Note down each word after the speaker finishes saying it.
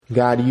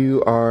God,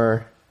 you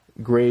are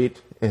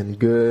great and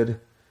good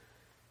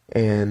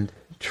and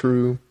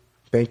true.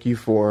 Thank you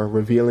for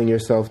revealing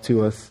yourself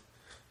to us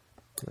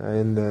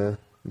in the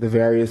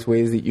various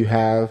ways that you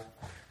have.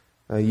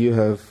 You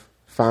have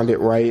found it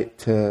right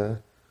to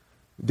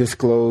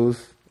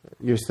disclose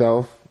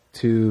yourself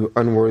to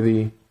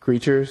unworthy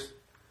creatures.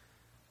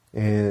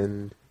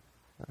 And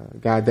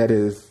God, that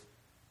is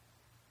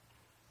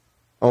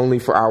only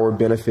for our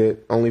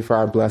benefit, only for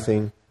our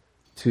blessing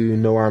to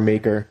know our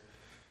Maker,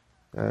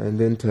 and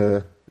then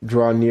to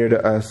draw near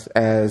to us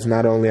as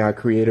not only our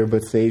Creator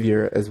but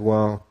Savior as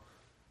well.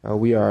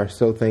 We are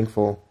so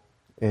thankful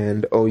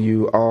and owe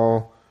you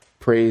all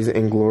praise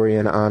and glory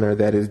and honor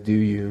that is due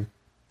you.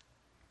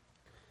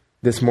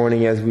 This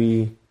morning, as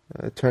we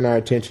turn our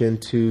attention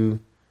to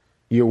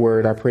your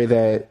word, I pray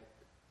that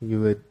you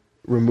would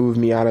remove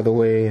me out of the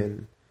way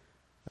and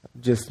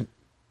just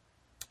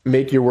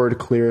make your word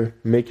clear,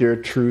 make your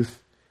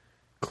truth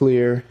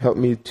clear. Help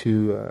me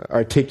to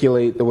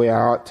articulate the way I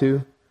ought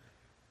to,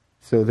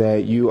 so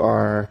that you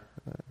are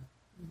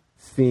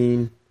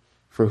seen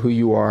for who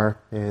you are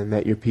and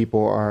that your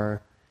people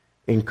are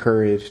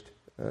encouraged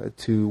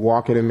to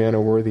walk in a manner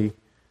worthy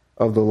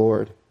of the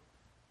Lord.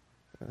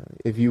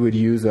 If you would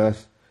use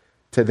us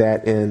to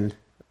that end,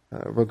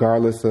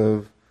 regardless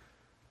of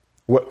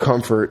what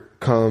comfort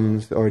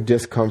comes or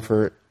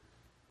discomfort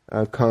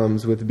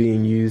comes with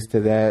being used to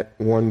that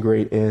one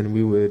great end,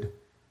 we would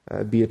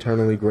be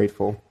eternally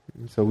grateful.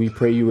 So we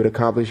pray you would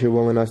accomplish your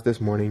will in us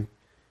this morning.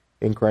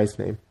 In Christ's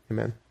name,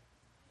 amen.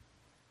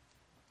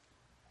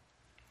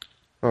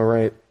 All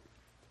right.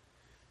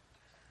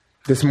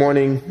 This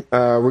morning,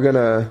 we're going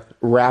to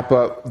wrap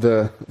up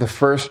the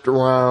first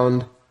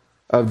round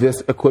of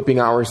this Equipping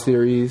Hour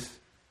series.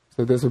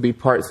 So this will be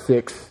part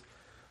 6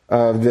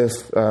 of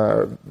this,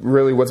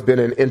 really what's been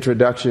an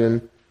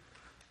introduction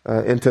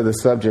into the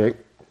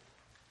subject.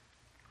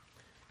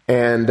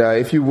 And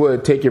if you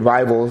would, take your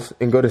Bibles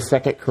and go to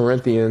 2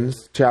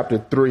 Corinthians chapter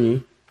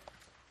 3.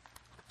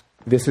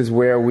 This is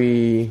where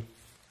we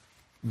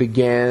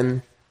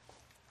began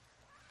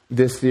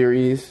this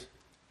series.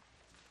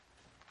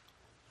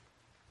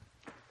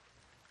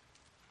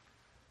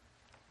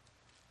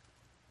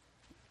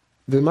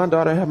 Does my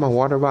daughter have my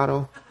water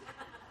bottle?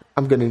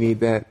 I'm going to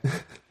need that.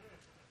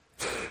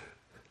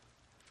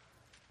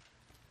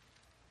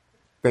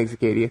 Thanks,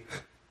 Acadia.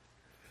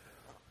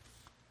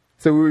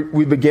 So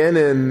we begin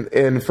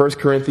in 1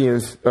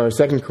 Corinthians, or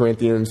 2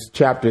 Corinthians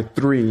chapter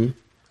 3,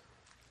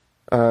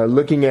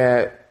 looking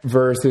at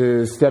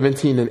verses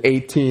 17 and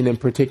 18 in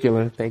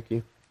particular. Thank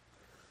you.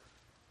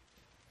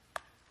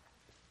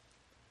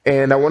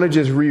 And I want to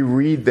just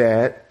reread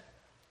that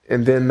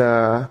and then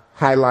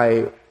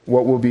highlight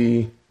what we'll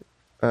be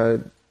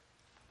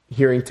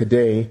hearing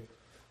today.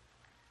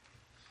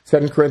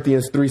 2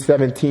 Corinthians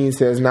 3:17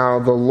 says, "Now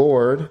the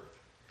Lord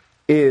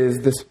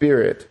is the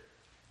Spirit,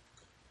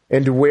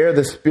 and where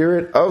the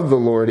Spirit of the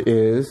Lord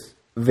is,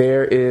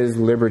 there is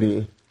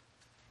liberty.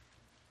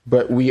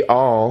 But we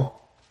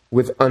all,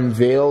 with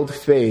unveiled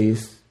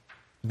face,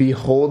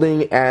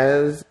 beholding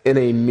as in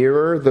a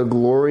mirror the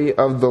glory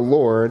of the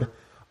Lord,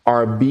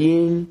 are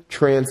being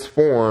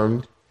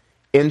transformed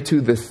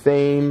into the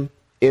same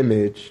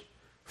image,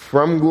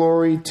 from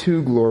glory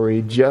to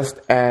glory, just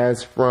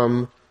as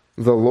from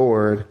the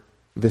Lord,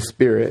 the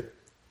Spirit."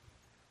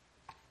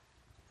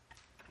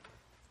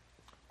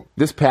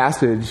 This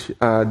passage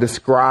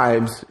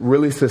describes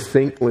really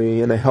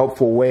succinctly, in a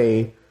helpful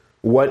way,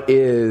 what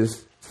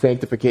is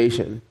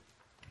sanctification.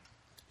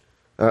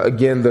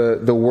 Again,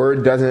 the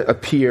word doesn't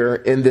appear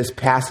in this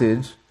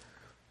passage,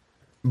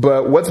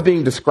 but what's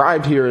being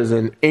described here is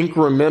an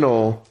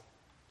incremental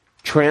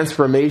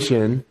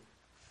transformation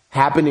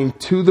happening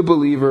to the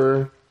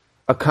believer,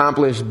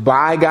 accomplished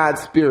by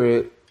God's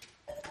Spirit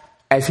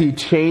as he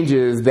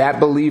changes that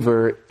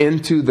believer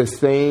into the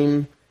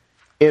same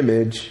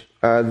image,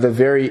 the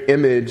very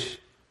image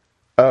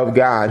of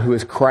God, who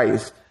is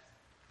Christ.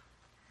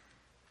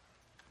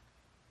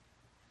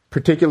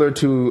 Particular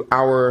to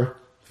our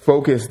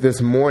focus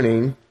this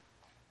morning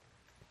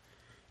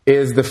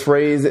is the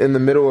phrase in the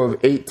middle of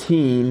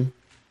 18,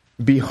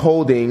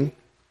 beholding, ...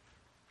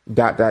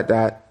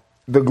 the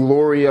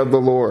glory of the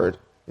Lord.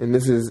 And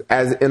this is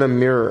as in a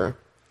mirror.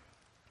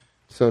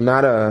 So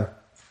not a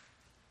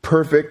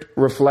perfect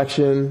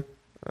reflection,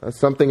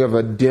 something of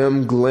a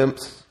dim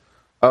glimpse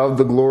of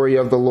the glory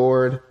of the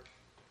Lord.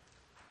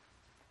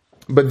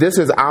 But this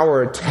is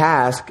our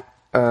task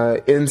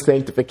in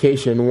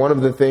sanctification. One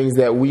of the things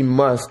that we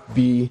must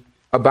be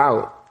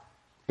about,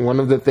 one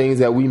of the things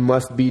that we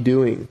must be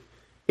doing,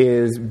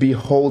 is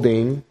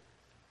beholding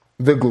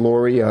the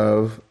glory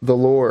of the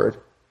Lord.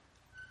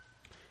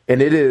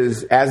 And it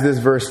is, as this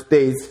verse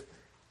states,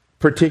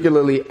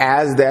 particularly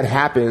as that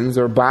happens,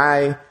 or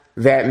by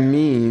that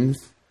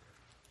means,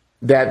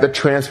 that the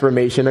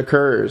transformation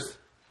occurs.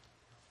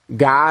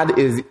 God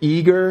is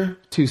eager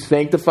to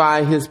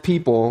sanctify his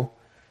people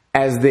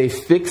as they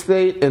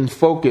fixate and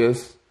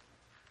focus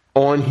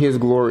on his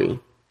glory,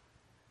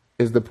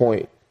 is the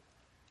point.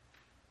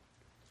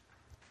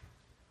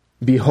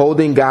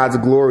 beholding God's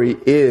glory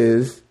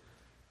is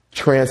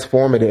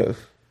transformative.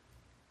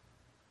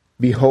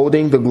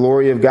 Beholding the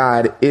glory of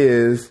God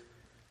is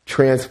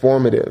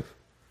transformative.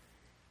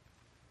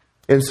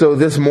 And so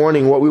this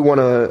morning, what we want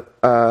to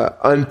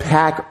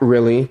unpack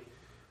really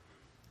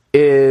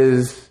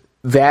is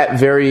that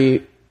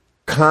very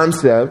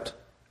concept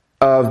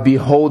of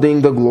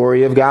beholding the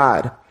glory of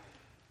God.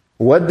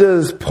 What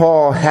does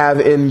Paul have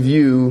in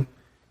view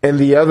and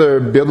the other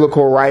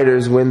biblical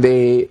writers when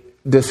they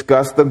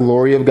discuss the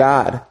glory of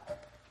God?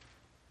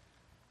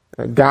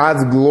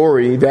 God's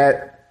glory,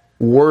 that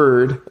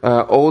word,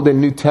 Old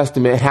and New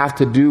Testament, have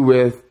to do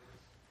with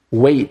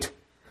weight.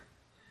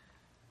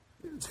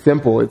 It's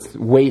simple, it's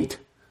weight.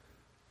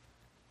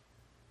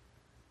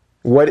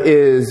 What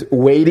is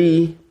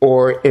weighty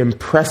or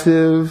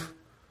impressive?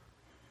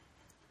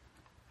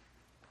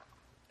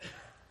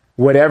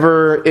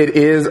 Whatever it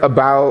is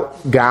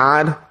about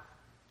God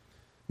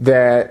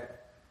that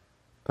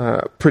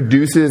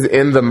produces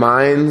in the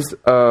minds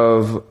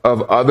of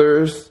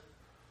others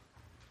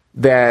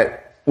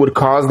that would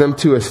cause them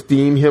to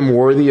esteem him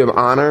worthy of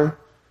honor,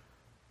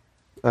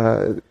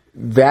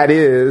 that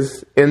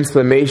is, in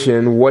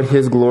summation, what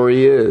his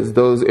glory is.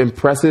 Those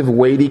impressive,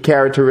 weighty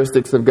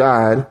characteristics of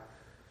God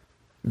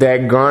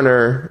that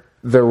garner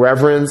the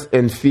reverence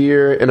and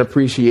fear and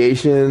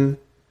appreciation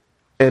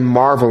and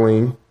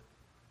marveling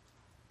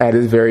at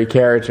his very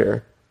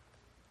character.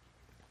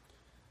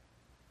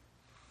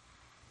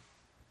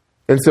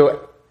 And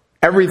so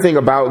everything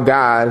about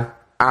God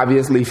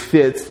obviously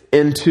fits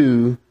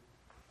into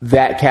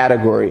that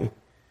category.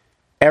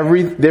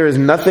 There is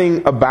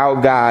nothing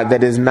about God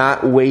that is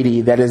not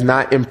weighty, that is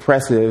not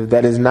impressive,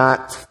 that is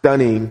not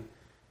stunning,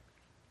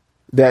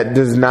 that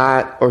does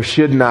not or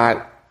should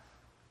not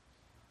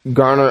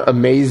garner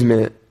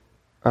amazement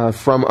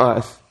from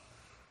us.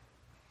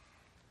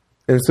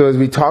 And so as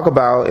we talk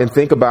about and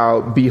think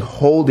about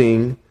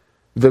beholding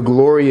the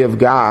glory of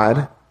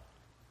God,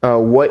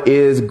 what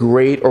is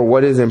great or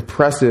what is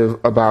impressive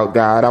about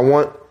God, I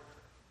want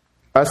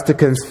us to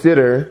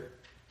consider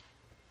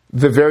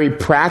the very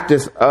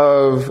practice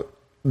of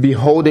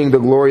beholding the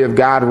glory of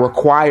God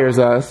requires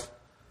us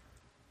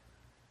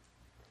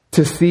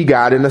to see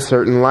God in a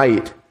certain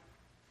light.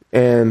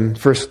 And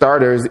for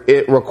starters,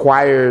 it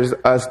requires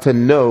us to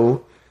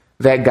know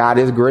that God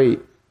is great.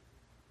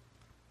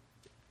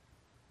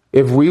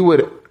 If we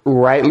would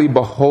rightly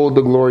behold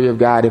the glory of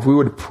God, if we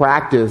would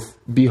practice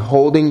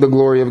beholding the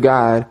glory of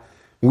God,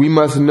 we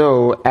must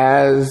know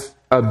as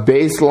a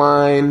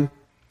baseline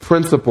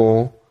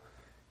principle,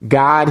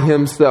 God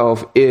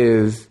himself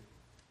is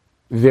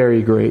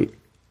very great.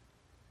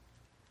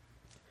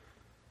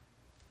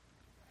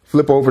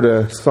 Flip over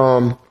to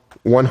Psalm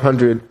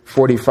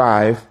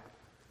 145,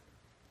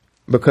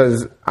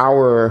 because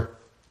our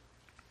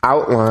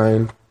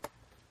outline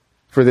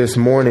for this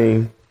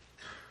morning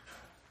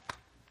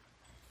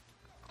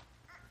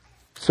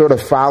sort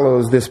of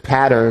follows this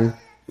pattern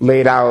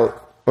laid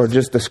out or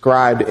just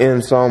described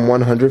in Psalm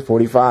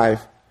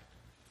 145.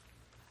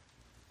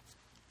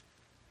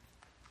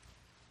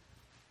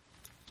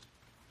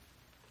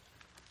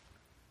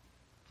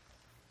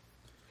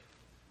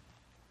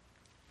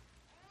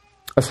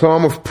 A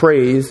psalm of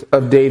praise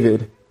of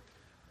David.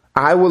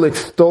 I will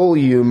extol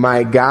you,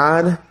 my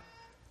God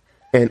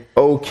and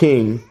O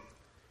King,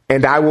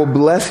 and I will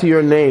bless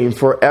your name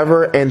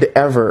forever and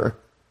ever.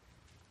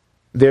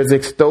 There's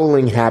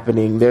extolling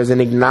happening. There's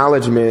an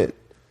acknowledgement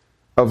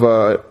of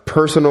a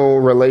personal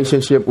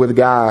relationship with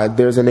God.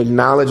 There's an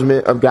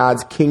acknowledgement of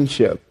God's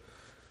kingship.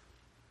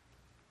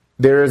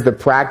 There is the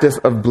practice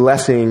of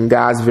blessing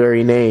God's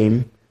very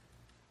name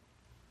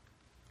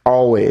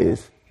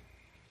always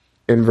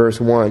in verse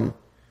 1.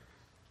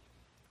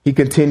 He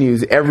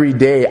continues, every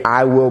day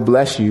I will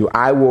bless you.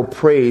 I will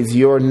praise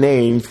your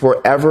name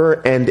forever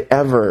and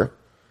ever.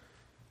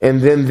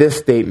 And then this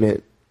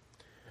statement,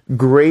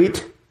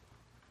 great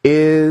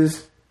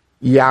is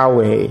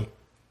Yahweh.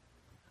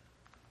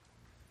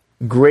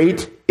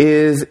 Great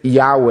is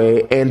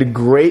Yahweh and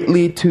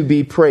greatly to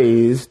be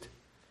praised,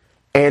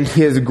 and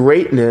his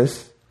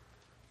greatness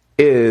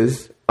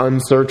is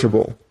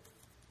unsearchable.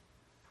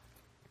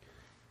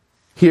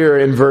 Here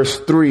in verse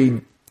 3,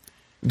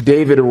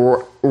 David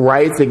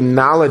writes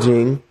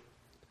acknowledging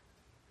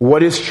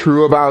what is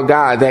true about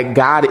God, that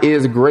God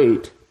is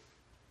great.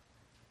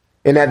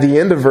 And at the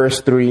end of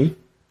verse 3,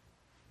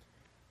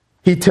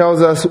 he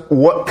tells us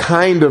what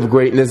kind of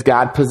greatness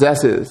God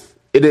possesses.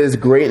 It is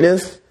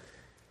greatness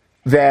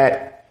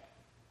that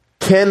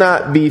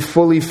cannot be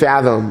fully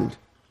fathomed.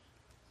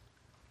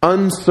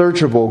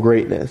 Unsearchable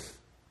greatness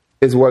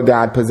is what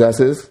God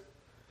possesses.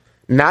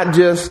 Not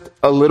just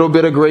a little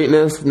bit of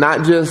greatness,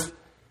 not just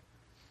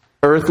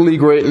earthly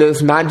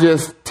greatness, not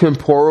just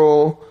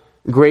temporal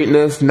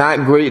greatness,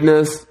 not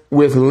greatness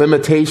with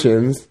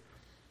limitations,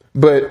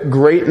 but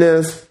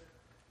greatness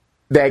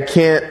that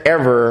can't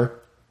ever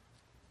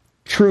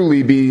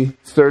truly be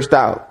searched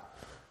out.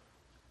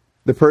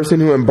 The person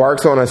who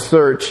embarks on a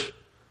search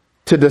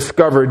to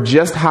discover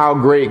just how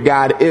great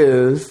God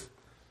is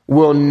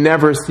will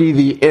never see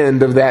the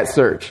end of that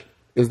search,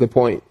 is the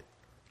point.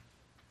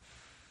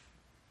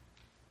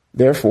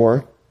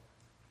 Therefore,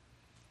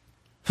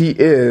 he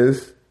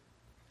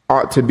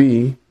ought to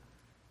be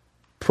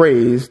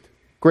praised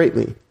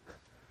greatly.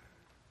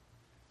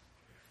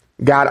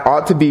 God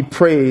ought to be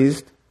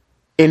praised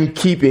in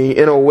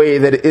a way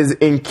that is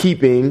in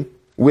keeping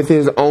with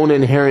his own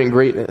inherent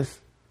greatness.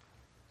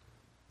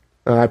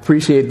 I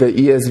appreciate the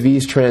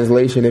ESV's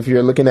translation. If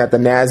you're looking at the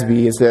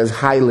NASB, it says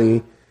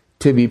highly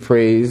to be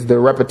praised. The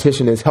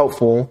repetition is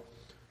helpful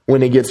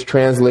when it gets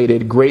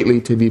translated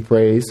greatly to be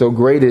praised. So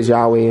great is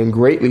Yahweh and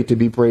greatly to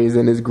be praised,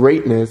 and his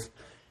greatness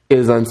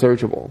is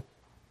unsearchable.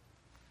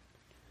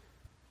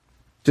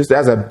 Just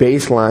as a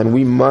baseline,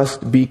 we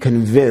must be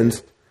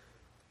convinced,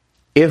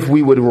 if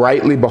we would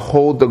rightly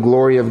behold the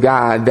glory of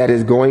God that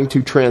is going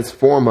to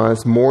transform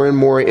us more and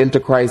more into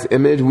Christ's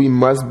image, we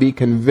must be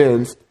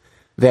convinced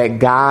that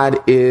God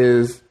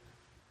is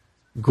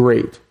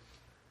great.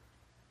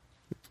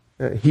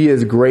 He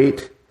is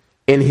great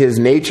in his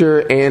nature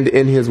and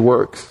in his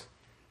works.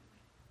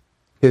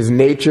 His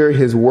nature,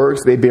 his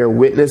works, they bear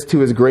witness to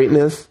his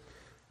greatness.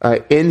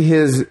 In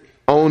his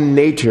own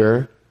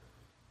nature,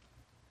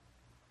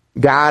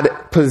 God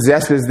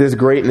possesses this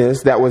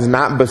greatness that was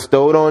not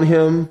bestowed on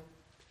him.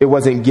 It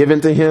wasn't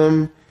given to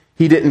him.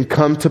 He didn't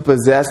come to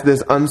possess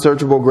this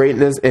unsearchable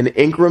greatness in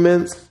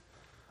increments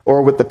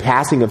or with the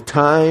passing of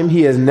time.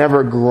 He has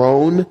never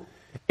grown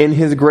in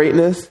his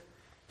greatness.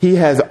 He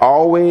has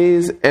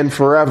always and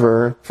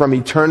forever, from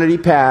eternity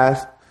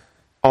past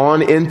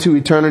on into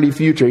eternity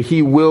future,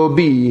 he will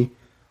be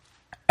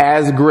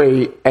as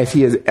great as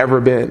he has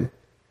ever been.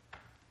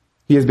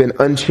 He has been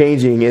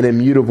unchanging and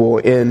immutable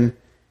in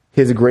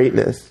his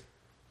greatness.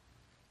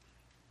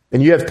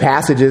 And you have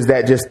passages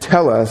that just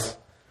tell us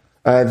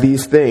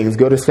these things.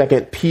 Go to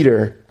 2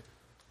 Peter.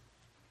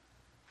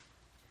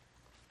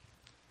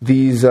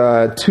 These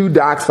two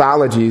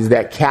doxologies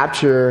that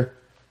capture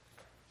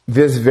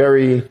this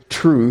very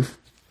truth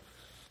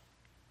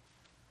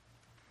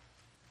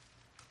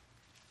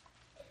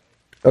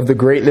of the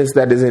greatness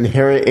that is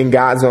inherent in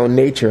God's own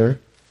nature.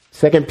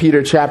 2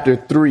 Peter chapter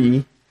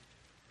 3,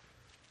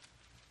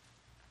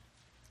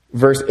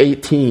 verse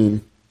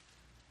 18.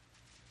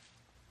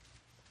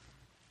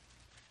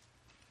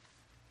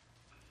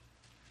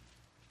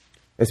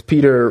 As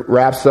Peter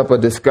wraps up a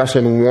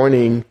discussion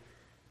warning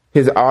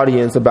his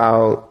audience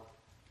about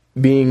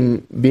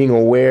being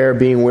aware,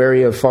 being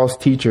wary of false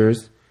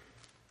teachers,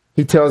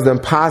 he tells them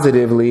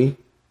positively,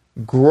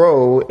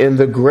 grow in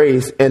the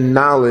grace and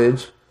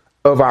knowledge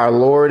of our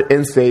Lord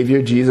and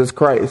Savior, Jesus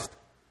Christ.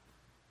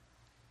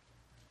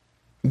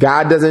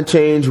 God doesn't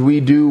change.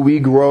 We do. We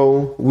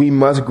grow. We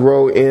must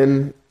grow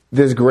in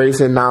this grace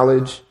and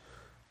knowledge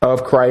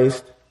of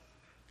Christ.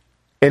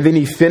 And then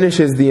he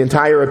finishes the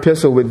entire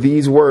epistle with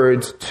these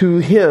words, to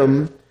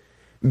him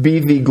be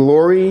the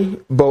glory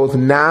both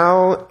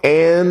now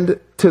and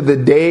to the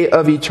day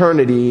of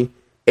eternity.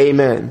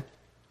 Amen.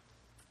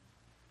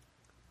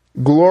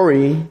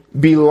 Glory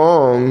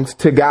belongs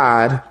to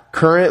God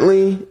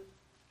currently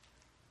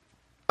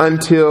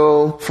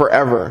until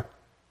forever.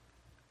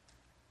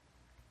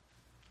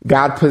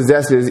 God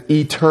possesses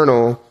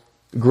eternal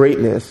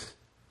greatness.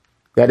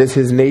 That is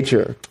his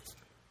nature.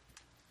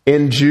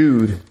 In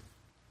Jude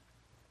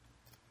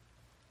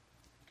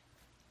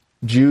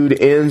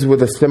ends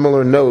with a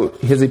similar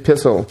note, his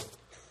epistle.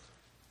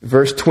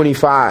 Verse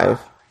 25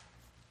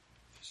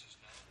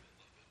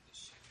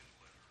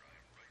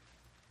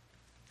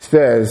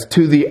 says,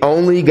 to the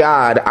only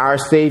God, our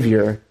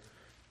Savior,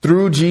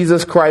 through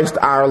Jesus Christ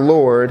our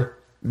Lord,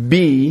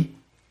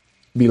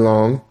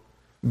 belong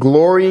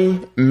glory,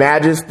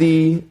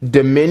 majesty,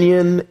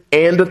 dominion,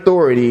 and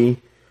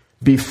authority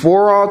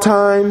before all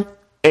time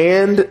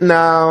and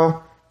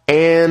now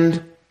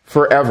and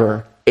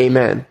forever.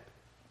 Amen.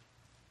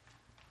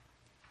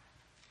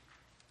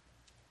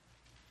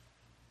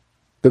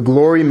 The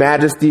glory,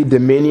 majesty,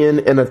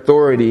 dominion, and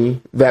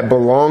authority that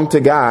belong to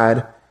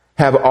God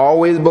have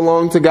always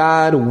belonged to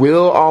God,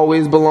 will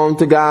always belong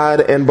to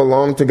God, and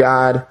belong to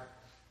God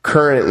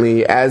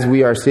currently as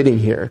we are sitting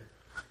here.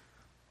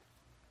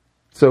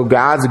 So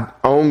God's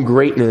own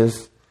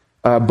greatness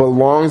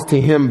belongs to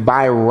him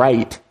by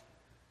right.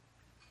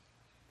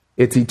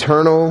 It's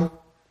eternal.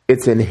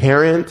 It's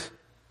inherent.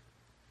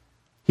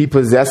 He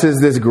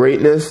possesses this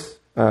greatness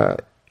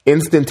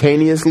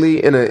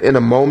instantaneously in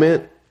a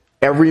moment,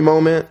 every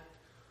moment,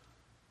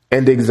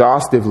 and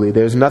exhaustively.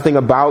 There's nothing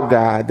about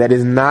God that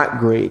is not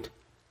great.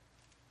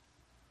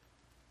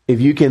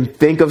 If you can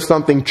think of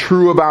something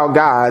true about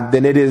God,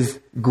 then it is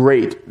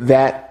great.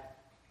 That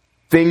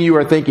thing you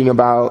are thinking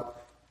about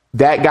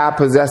that God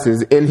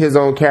possesses in his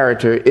own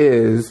character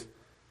is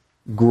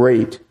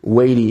great,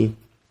 weighty.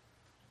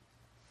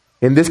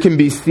 And this can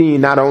be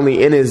seen not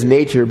only in his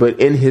nature, but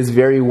in his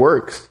very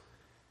works.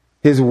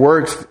 His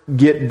works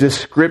get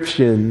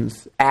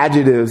descriptions,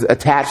 adjectives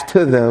attached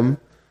to them,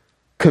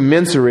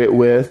 commensurate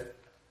with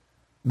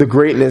the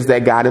greatness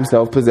that God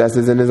himself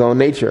possesses in his own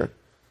nature.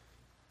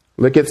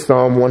 Look at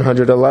Psalm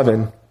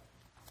 111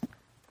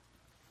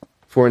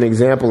 for an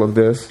example of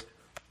this.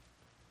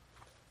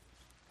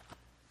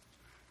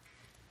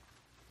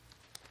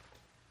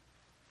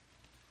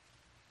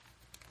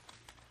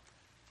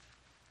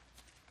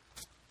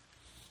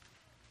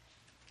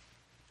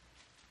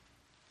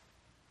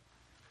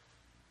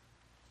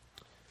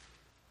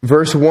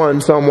 Verse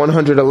 1, Psalm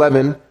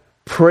 111,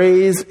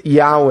 praise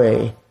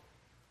Yahweh.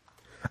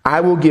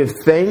 I will give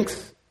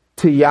thanks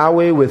to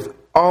Yahweh with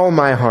all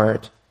my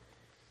heart,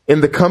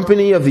 in the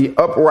company of the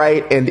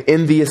upright and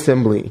in the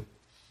assembly.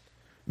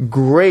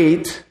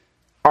 Great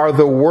are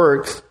the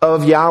works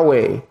of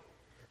Yahweh.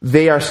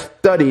 They are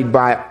studied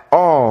by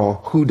all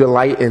who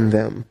delight in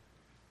them.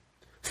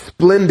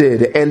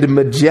 Splendid and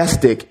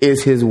majestic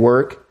is his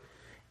work,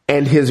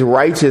 and his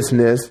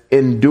righteousness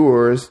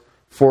endures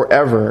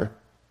forever.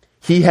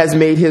 He has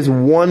made his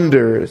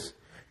wonders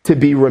to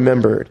be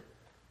remembered.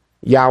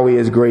 Yahweh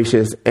is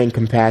gracious and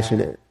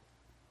compassionate.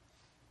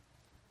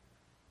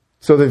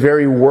 So the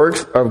very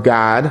works of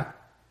God,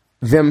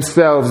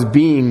 themselves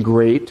being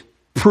great,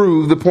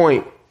 prove the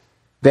point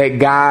that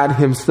God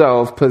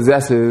himself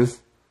possesses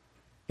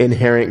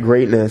inherent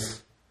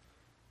greatness.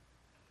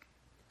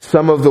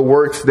 Some of the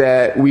works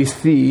that we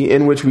see,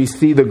 in which we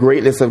see the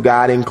greatness of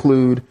God,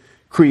 include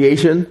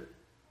creation.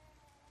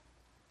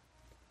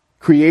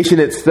 Creation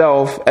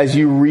itself, as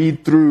you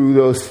read through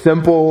those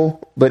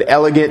simple but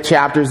elegant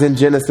chapters in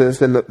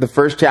Genesis and the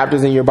first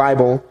chapters in your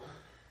Bible,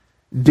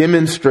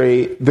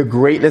 demonstrate the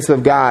greatness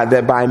of God,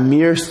 that by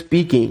mere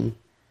speaking,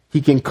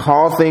 he can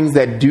call things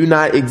that do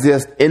not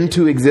exist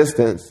into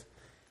existence.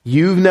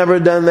 You've never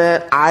done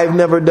that. I've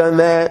never done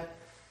that.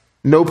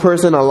 No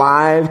person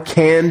alive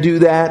can do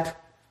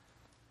that,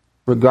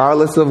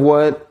 regardless of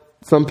what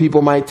some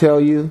people might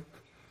tell you.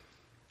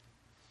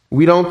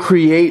 We don't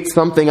create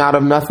something out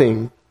of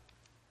nothing.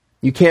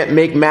 You can't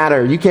make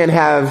matter. You can't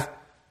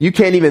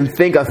even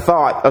think a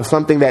thought of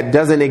something that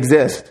doesn't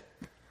exist.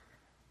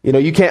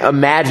 You can't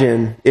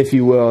imagine, if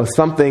you will,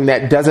 something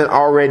that there's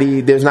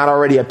not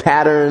already a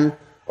pattern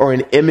or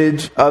an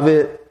image of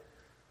it.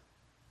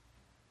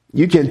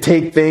 You can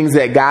take things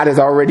that God has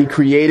already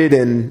created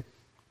and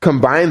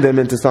combine them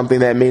into something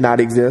that may not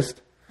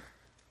exist.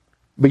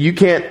 But you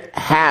can't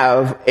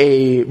have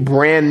a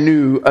brand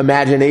new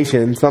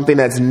imagination, something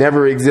that's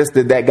never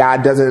existed, that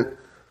God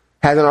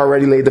hasn't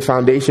already laid the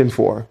foundation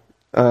for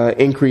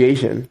in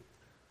creation.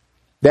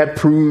 That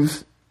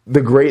proves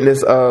the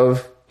greatness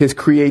of his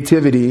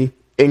creativity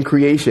in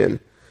creation.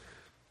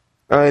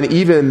 And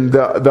even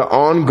the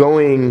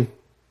ongoing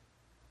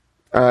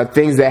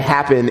things that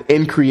happen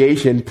in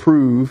creation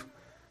prove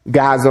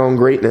God's own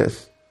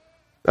greatness.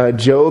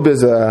 Job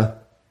is a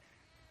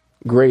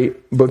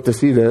great book to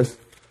see this.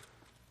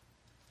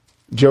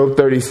 Job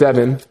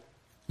 37.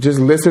 Just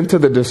listen to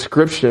the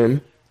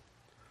description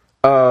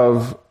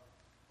of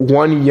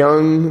one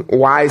young,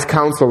 wise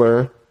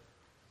counselor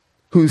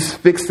who's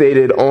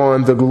fixated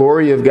on the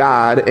glory of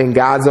God and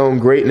God's own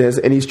greatness,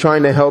 and he's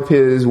trying to help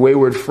his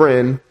wayward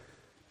friend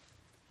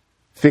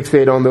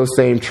fixate on those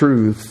same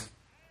truths.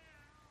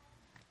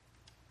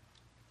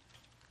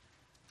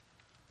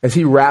 As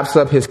he wraps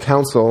up his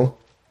counsel,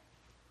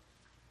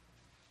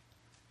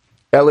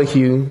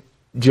 Elihu,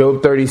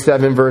 Job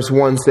 37 verse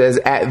 1 says,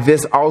 "At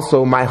this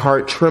also my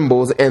heart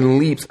trembles and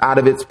leaps out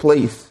of its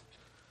place.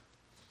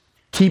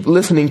 Keep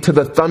listening to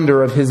the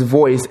thunder of his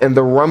voice and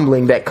the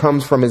rumbling that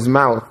comes from his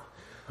mouth.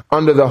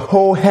 Under the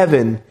whole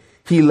heaven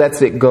he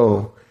lets it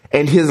go,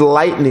 and his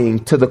lightning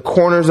to the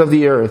corners of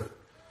the earth.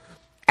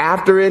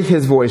 After it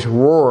his voice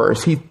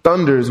roars, he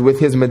thunders with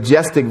his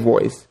majestic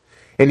voice,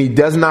 and he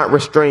does not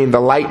restrain the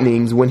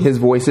lightnings when his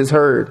voice is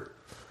heard.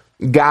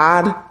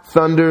 God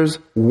thunders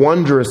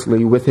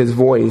wondrously with his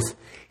voice.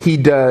 He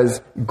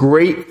does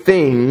great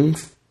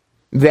things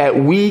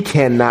that we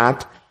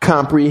cannot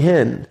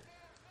comprehend."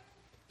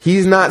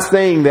 He's not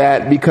saying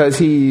that because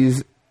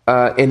he's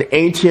an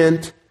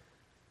ancient,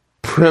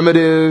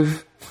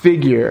 primitive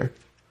figure.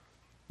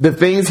 The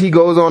things he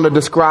goes on to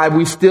describe,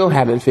 we still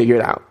haven't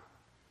figured out.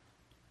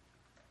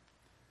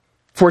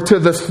 "For to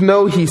the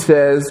snow, he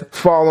says,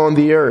 fall on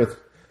the earth.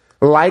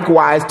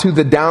 Likewise to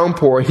the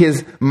downpour,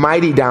 his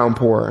mighty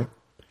downpour.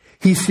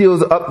 He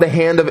seals up the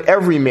hand of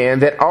every man,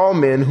 that all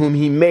men whom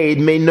he made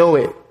may know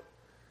it.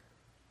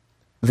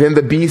 Then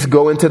the beasts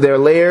go into their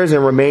lairs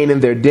and remain in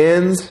their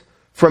dens.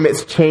 From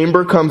its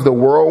chamber comes the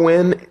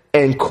whirlwind,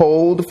 and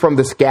cold from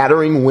the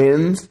scattering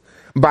winds.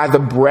 By the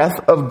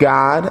breath of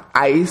God,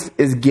 ice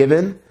is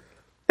given,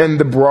 and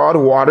the broad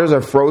waters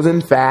are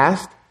frozen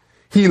fast.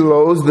 He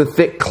loads the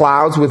thick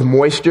clouds with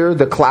moisture,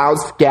 the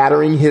clouds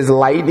scattering his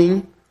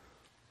lightning.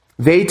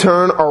 They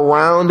turn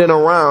around and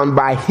around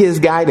by his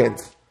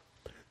guidance,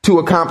 to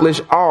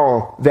accomplish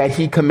all that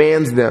he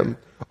commands them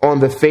on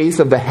the face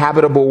of the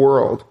habitable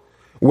world,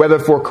 whether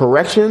for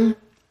correction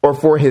or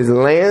for his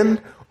land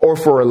or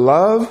for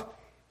love,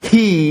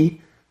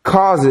 he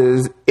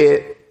causes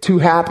it to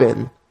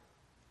happen."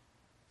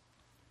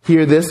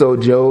 Hear this, O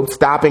Job.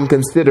 Stop and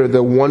consider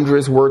the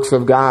wondrous works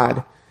of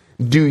God.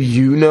 Do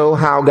you know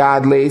how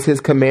God lays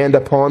his command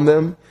upon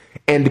them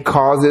and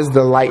causes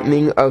the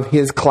lightning of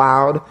his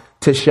cloud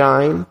to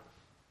shine?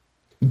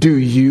 Do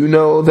you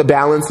know the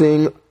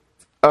balancing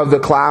of the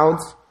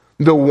clouds,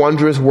 the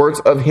wondrous works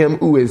of him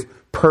who is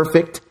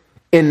perfect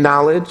in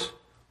knowledge?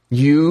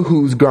 You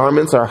whose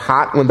garments are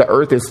hot when the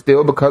earth is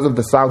still because of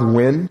the south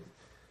wind?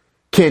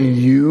 Can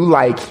you,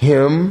 like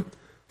him,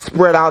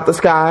 spread out the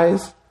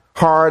skies,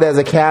 hard as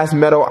a cast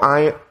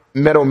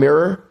metal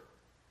mirror?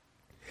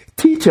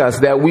 Teach us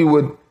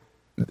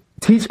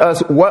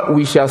what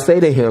we shall say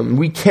to him.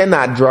 We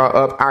cannot draw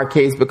up our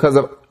case because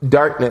of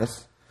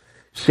darkness.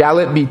 Shall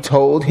it be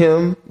told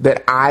him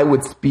that I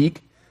would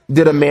speak?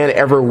 Did a man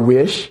ever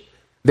wish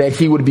that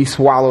he would be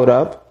swallowed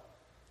up?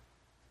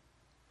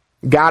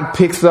 God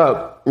picks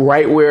up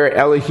right where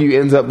Elihu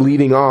ends up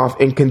leaving off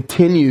and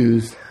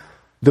continues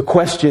the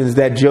questions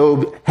that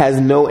Job has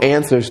no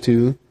answers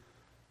to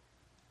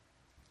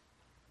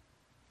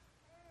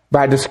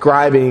by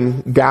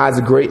describing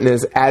God's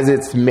greatness as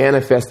it's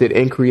manifested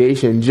in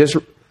creation, just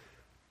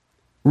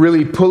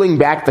really pulling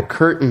back the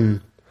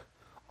curtain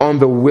on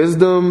the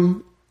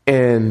wisdom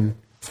and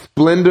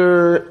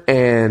splendor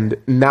and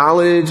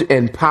knowledge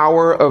and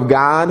power of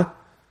God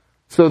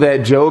so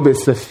that Job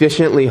is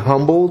sufficiently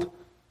humbled.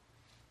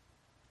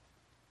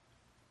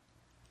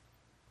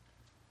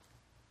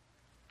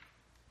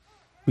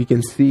 We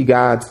can see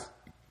God's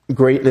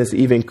greatness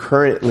even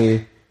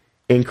currently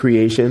in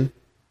creation.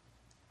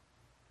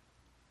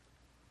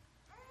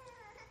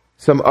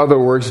 Some other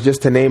works,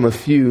 just to name a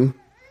few.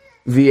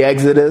 The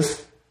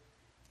Exodus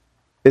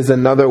is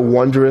another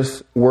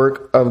wondrous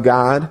work of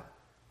God.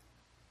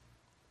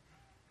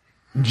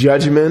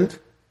 Judgment.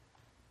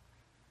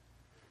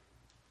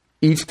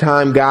 Each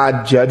time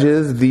God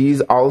judges,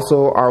 these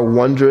also are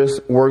wondrous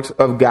works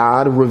of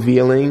God,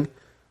 revealing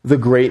the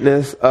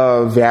greatness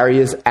of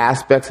various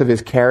aspects of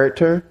his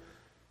character.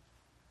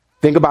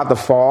 Think about the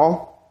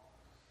fall.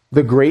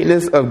 The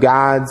greatness of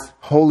God's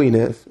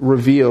holiness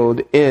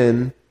revealed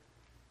in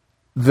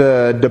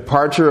the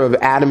departure of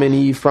Adam and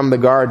Eve from the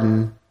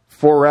garden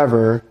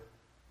forever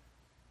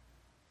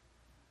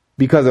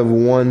because of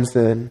one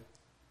sin.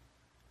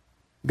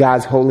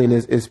 God's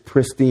holiness is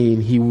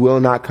pristine. He will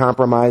not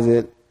compromise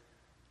it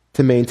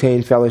to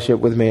maintain fellowship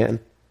with man.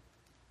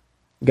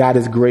 God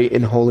is great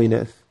in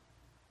holiness.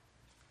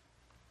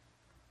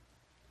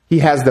 He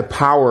has the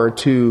power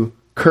to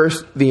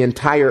curse the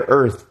entire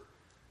earth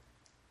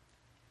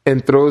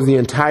and throws the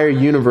entire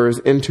universe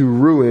into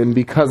ruin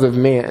because of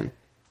man.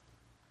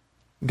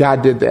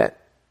 God did that.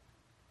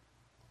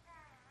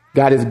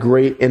 God is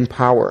great in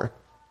power.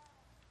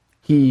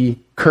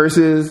 He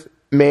curses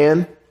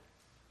man,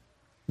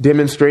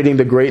 demonstrating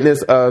the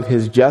greatness of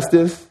his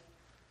justice.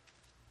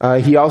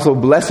 He also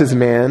blesses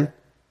man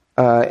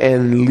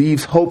and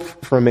leaves hope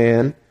for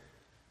man,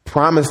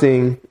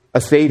 promising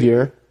a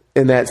savior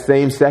in that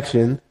same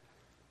section,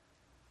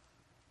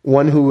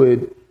 one who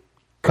would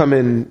come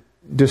and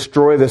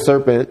destroy the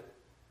serpent,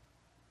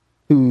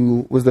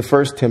 who was the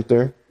first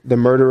tempter, the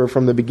murderer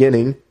from the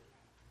beginning,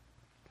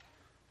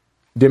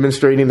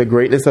 demonstrating the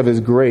greatness of his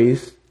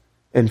grace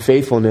and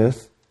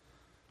faithfulness.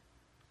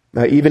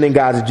 Now, even in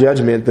God's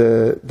judgment,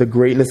 the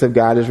greatness of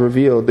God is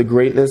revealed. The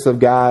greatness of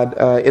God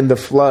in the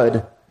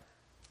flood,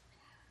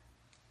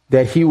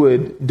 that he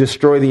would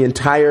destroy the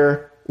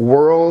entire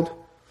world,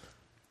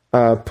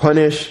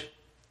 punish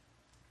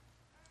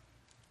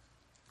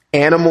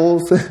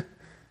animals,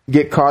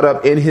 get caught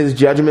up in his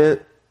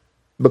judgment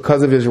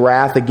because of his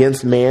wrath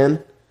against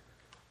man,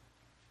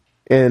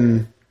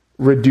 and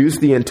reduce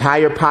the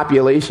entire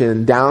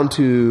population down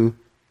to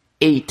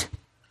 8,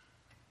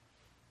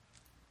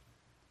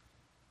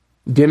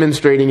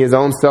 demonstrating his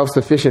own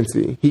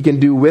self-sufficiency. He can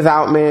do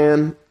without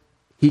man.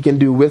 He can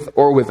do with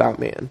or without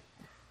man.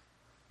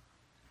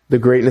 The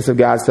greatness of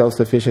God's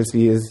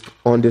self-sufficiency is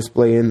on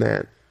display in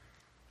that.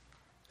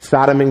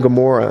 Sodom and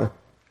Gomorrah,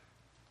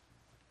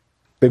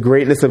 the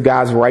greatness of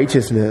God's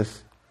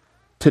righteousness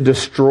to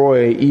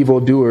destroy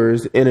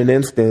evildoers in an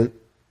instant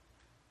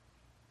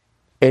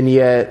and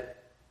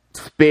yet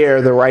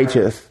spare the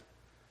righteous.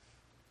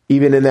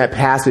 Even in that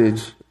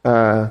passage,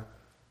 the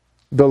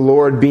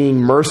Lord being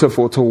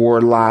merciful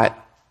toward Lot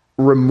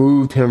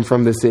removed him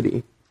from the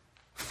city,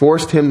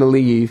 forced him to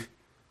leave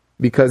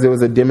because it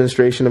was a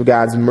demonstration of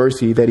God's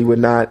mercy that he would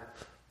not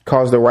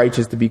cause the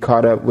righteous to be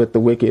caught up with the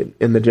wicked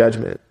in the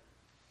judgment.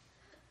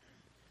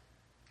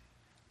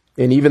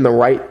 And even the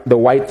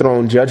white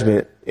throne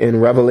judgment in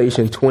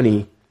Revelation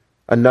 20,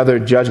 another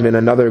judgment,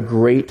 another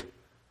great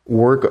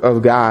work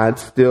of God,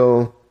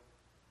 still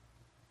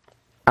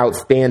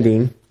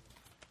outstanding.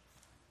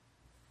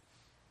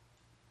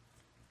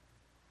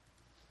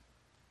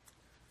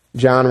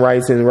 John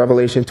writes in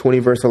Revelation 20,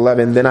 verse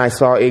 11, "Then I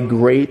saw a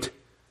great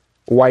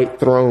white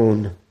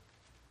throne.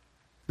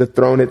 The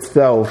throne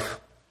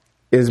itself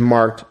is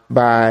marked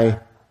by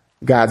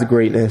God's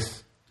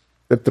greatness.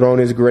 The throne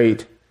is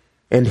great,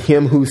 and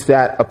him who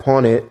sat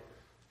upon it,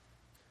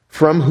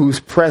 from whose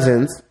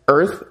presence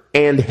earth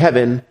and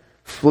heaven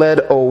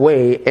fled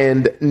away,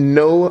 and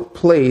no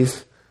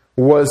place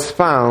was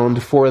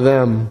found for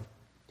them.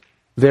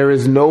 There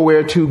is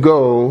nowhere to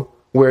go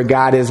where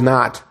God is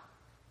not."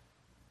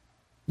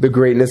 The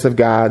greatness of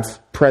God's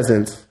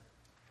presence.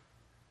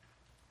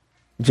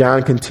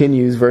 John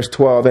continues, verse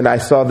 12, "And I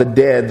saw the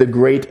dead, the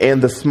great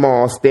and the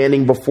small,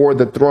 standing before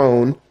the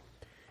throne,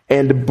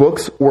 and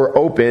books were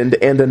opened,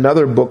 and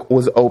another book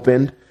was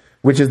opened,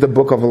 which is the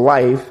book of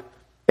life.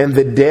 And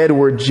the dead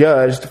were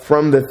judged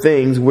from the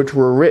things which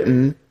were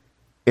written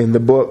in the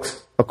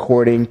books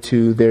according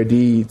to their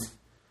deeds.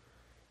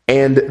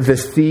 And the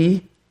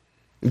sea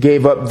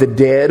gave up the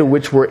dead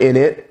which were in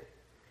it,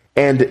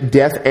 and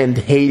death and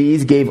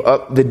Hades gave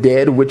up the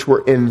dead which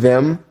were in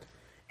them,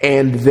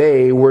 and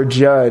they were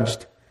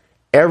judged,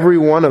 every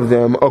one of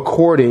them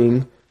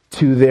according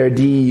to their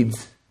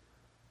deeds.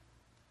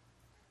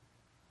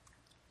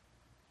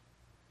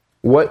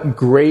 What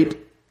great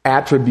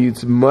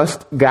attributes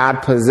must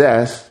God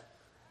possess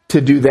to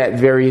do that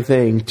very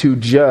thing, to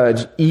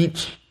judge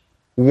each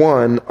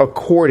one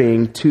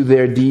according to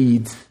their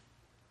deeds?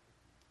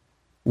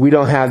 We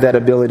don't have that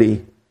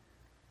ability.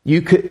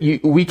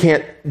 We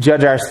can't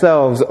judge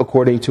ourselves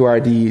according to our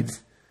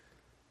deeds.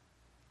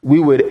 We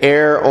would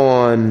err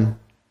on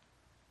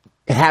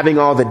having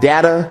all the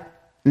data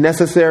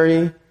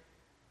necessary.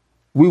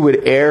 We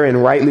would err in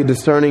rightly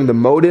discerning the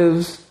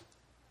motives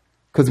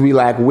because we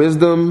lack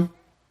wisdom.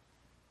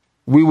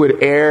 We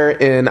would err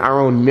in our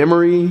own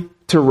memory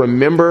to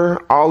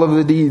remember all of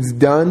the deeds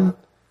done.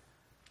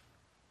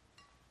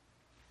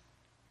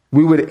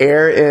 We would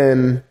err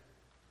in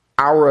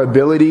our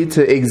ability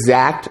to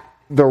exact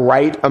the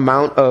right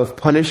amount of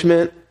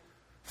punishment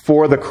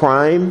for the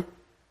crime.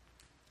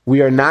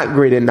 We are not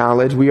great in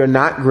knowledge. We are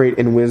not great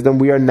in wisdom.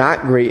 We are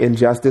not great in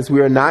justice.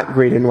 We are not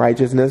great in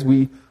righteousness.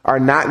 We are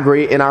not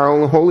great in our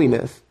own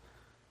holiness.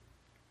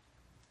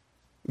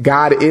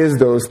 God is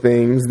those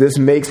things. This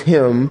makes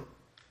him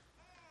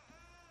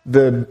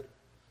the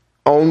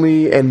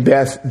only and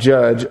best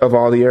judge of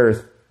all the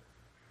earth.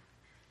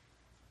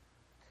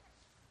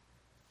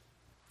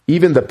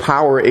 Even the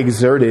power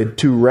exerted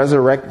to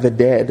resurrect the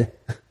dead,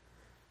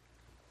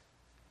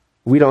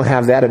 we don't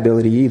have that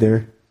ability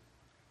either.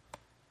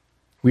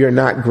 We are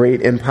not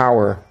great in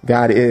power.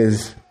 God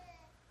is.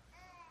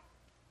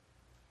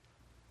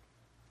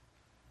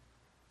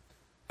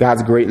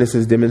 God's greatness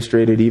is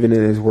demonstrated even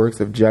in his works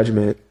of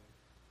judgment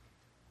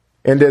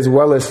and as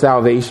well as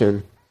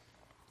salvation.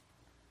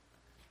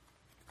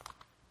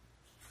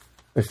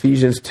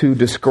 Ephesians 2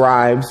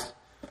 describes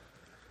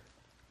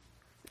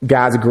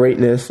God's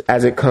greatness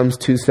as it comes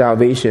to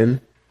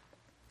salvation.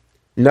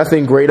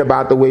 Nothing great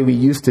about the way we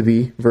used to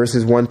be,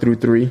 verses 1 through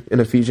 3 in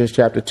Ephesians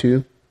chapter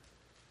 2.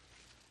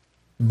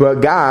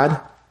 But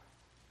God,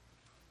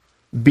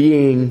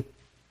 being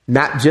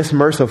not just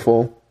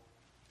merciful,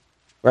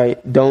 right?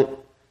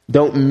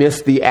 Don't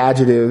miss the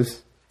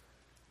adjectives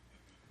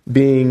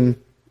being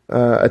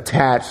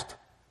attached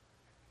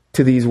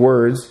to these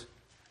words.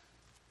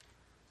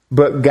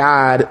 But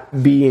God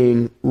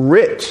being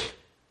rich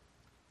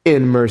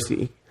in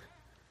mercy,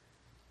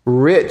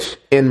 because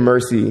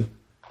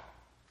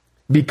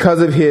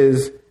of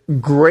his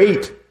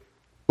great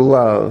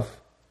love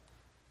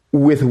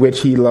with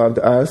which he loved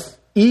us,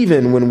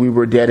 even when we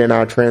were dead in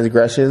our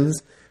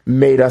transgressions,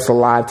 made us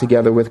alive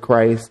together with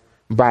Christ.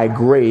 By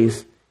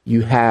grace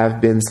you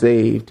have been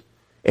saved,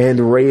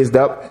 and raised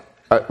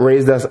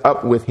us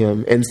up with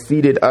him, and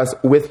seated us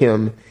with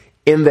him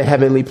in the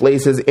heavenly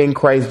places in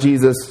Christ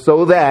Jesus,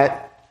 so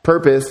that,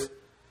 purpose,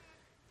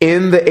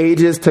 in the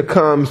ages to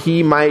come,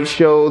 he might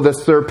show the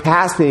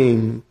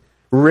surpassing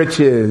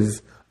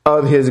riches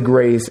of his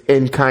grace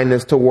and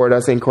kindness toward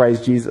us in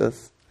Christ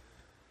Jesus.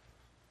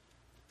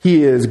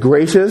 He is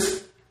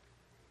gracious.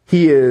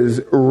 He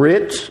is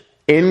rich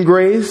in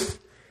grace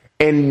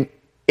and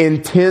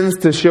intends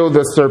to show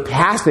the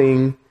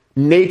surpassing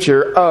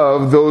nature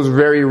of those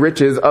very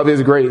riches of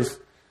his grace.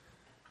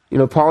 You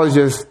know, Paul is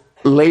just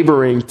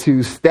laboring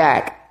to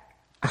stack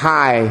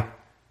high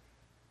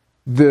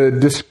the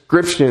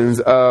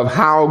descriptions of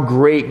how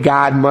great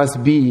God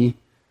must be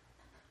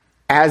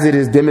as it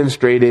is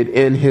demonstrated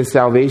in his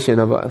salvation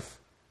of us.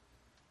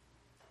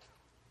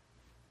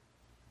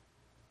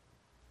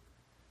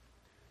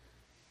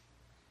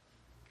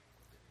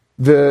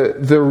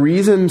 The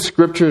reason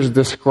Scripture's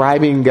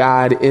describing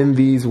God in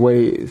these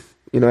ways,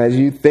 you know, as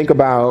you think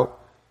about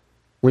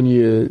when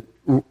you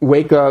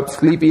wake up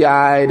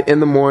sleepy-eyed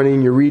in the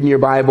morning, you're reading your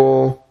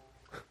Bible,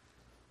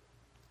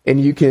 and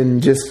you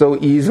can just so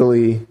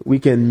easily, we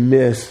can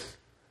miss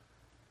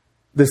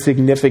the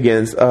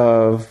significance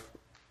of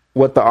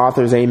what the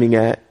author's aiming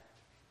at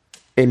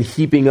and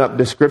heaping up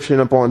description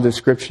upon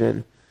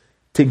description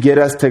to get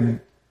us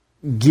to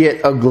get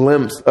a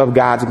glimpse of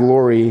God's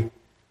glory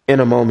in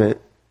a moment.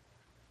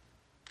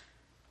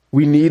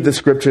 We need the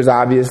scriptures,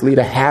 obviously,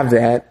 to have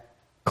that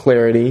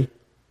clarity.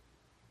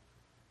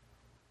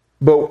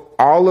 But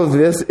all of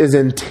this is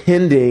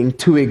intending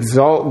to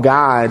exalt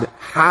God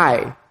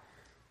high,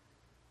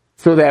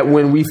 so that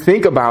when we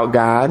think about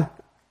God,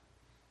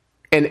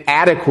 an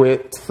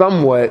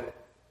somewhat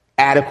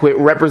adequate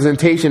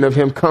representation of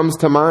him comes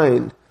to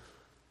mind.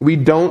 We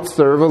don't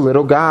serve a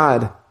little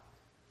God.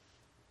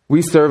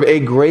 We serve a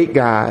great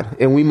God,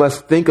 and we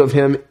must think of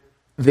him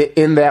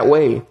in that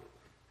way.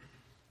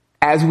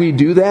 As we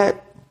do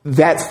that,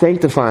 that's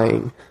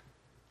sanctifying.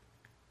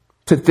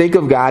 To think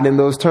of God in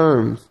those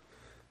terms.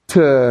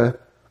 To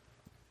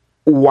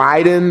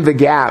widen the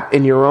gap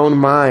in your own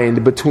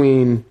mind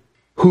between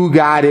who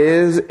God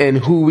is and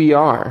who we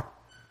are.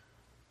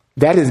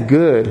 That is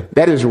good.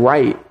 That is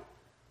right.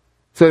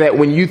 so that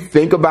when you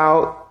think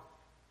about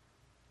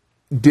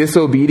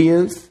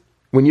disobedience,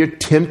 when you're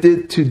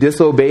tempted to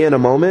disobey in a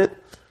moment,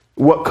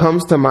 what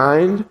comes to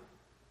mind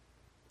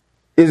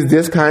is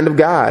this kind of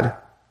God.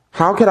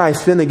 How could I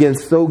sin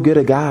against so good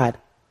a God?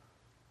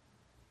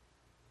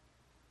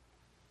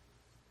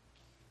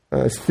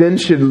 Sin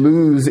should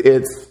lose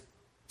its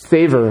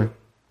savor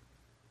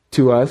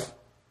to us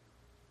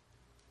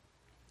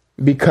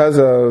because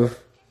of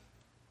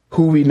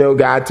who we know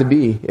God to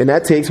be. And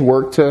that takes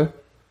work to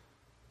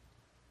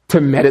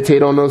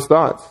meditate on those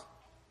thoughts.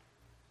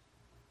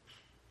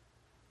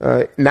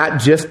 Not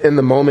just in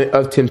the moment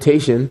of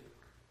temptation.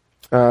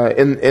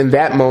 In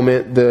that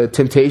moment, the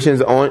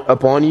temptation's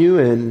upon you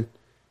and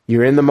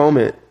you're in the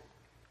moment.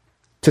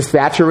 To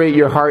saturate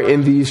your heart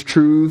in these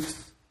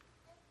truths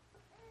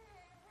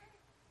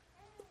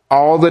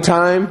all the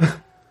time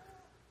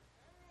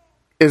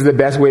is the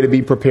best way to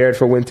be prepared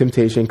for when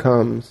temptation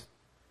comes.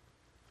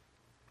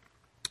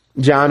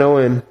 John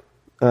Owen,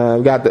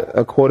 got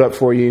a quote up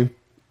for you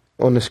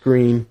on the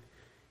screen.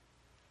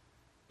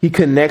 He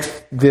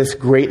connects this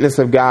greatness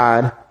of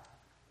God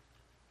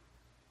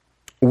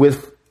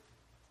with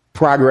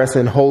progress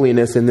and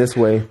holiness in this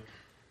way.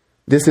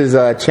 This is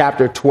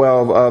chapter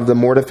 12 of The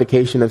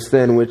Mortification of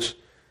Sin, which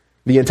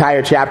the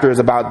entire chapter is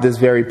about this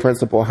very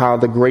principle, how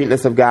the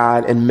greatness of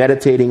God and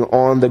meditating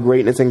on the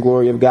greatness and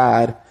glory of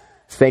God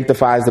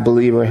sanctifies the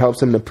believer,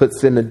 helps him to put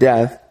sin to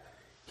death.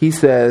 He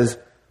says,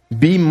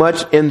 "Be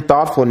much in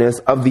thoughtfulness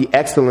of the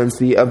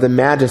excellency of the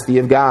majesty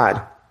of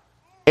God,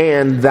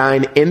 and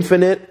thine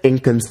infinite,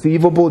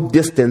 inconceivable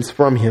distance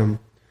from him.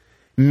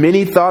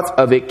 Many thoughts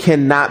of it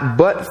cannot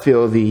but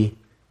fill thee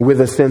with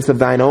a sense of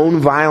thine own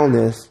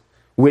vileness,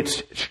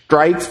 which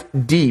strikes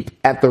deep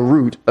at the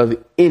root of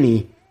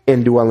any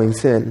indwelling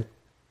sin.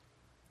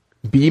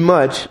 Be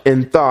much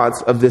in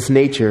thoughts of this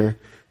nature,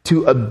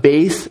 to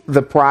abase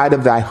the pride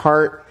of thy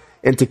heart,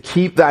 and to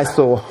keep thy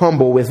soul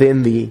humble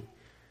within thee.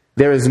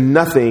 There is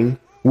nothing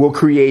will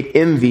create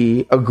in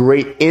thee a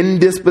great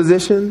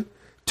indisposition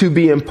to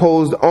be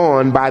imposed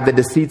on by the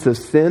deceits of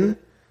sin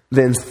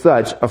than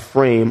such a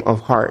frame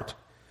of heart.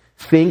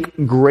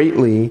 Think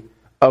greatly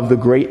of the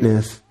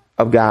greatness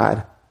of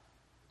God."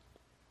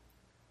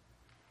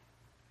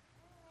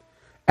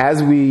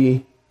 As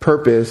we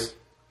purpose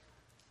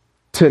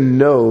to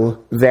know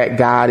that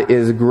God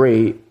is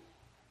great,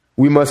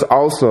 we must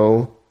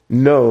also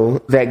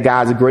know that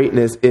God's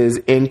greatness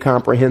is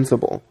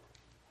incomprehensible.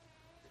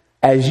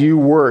 As you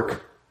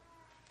work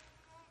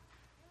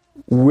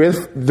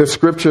with the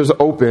scriptures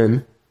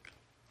open,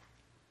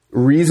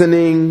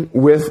 reasoning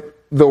with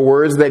the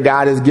words that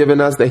God has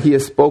given us, that he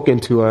has spoken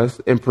to us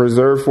and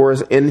preserved for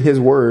us in his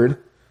word,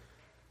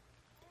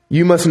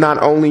 you must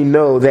not only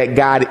know that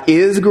God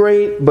is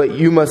great, but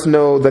you must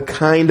know the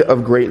kind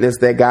of greatness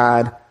that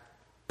God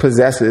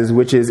possesses,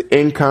 which is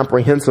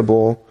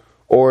incomprehensible,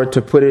 or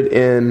to put it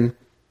in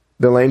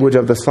the language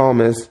of the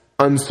psalmist,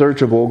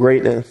 unsearchable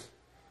greatness.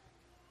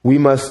 We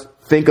must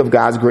think of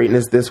God's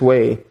greatness this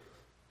way.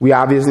 We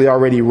obviously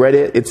already read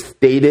it. It's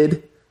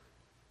stated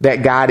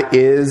that God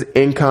is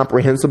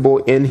incomprehensible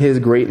in his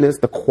greatness.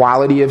 The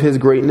quality of his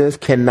greatness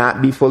cannot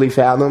be fully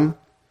fathomed.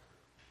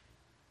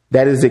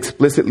 That is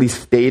explicitly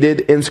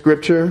stated in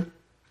Scripture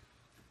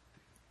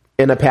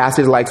in a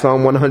passage like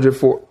Psalm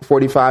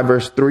 145,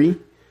 verse 3.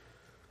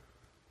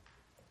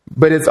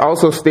 But it's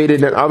also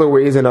stated in other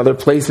ways in other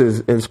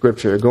places in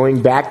Scripture.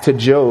 Going back to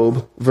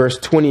Job,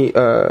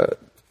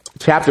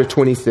 chapter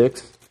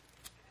 26.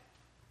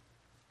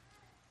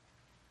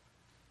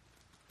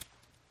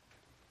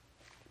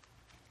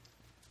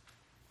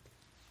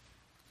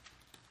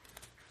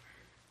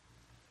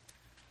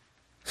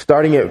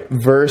 Starting at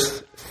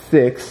verse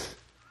 6.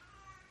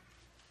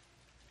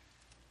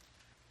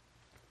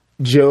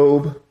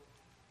 Job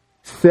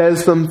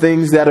says some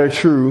things that are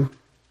true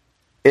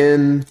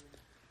in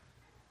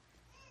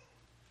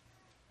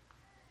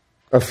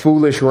a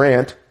foolish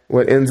rant,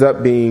 what ends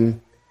up being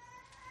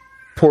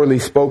poorly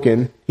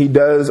spoken. He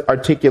does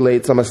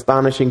articulate some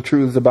astonishing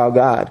truths about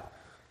God.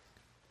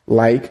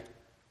 Like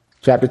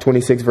chapter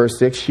 26, verse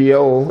 6,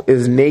 Sheol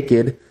is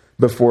naked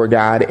before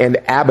God, and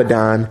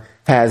Abaddon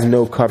has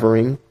no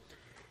covering.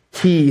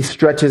 He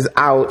stretches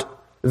out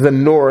the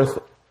north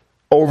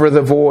over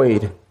the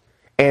void,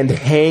 and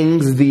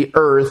hangs the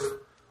earth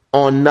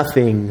on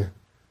nothing.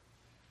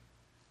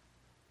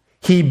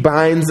 He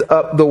binds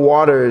up the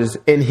waters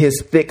in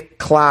his thick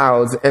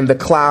clouds, and the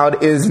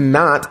cloud is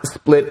not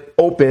split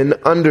open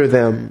under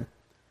them.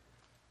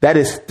 That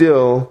is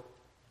still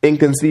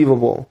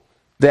inconceivable.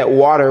 That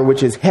water,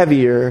 which is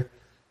heavier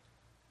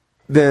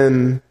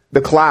than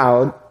the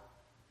cloud,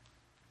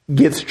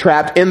 gets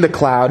trapped in the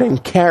cloud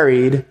and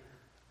carried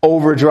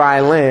over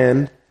dry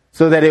land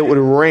so that it would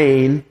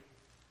rain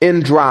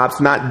in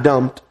drops, not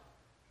dumped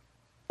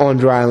on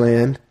dry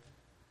land,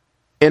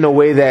 in a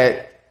way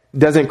that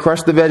doesn't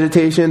crush the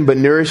vegetation, but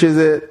nourishes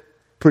it,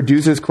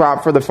 produces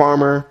crop for the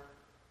farmer,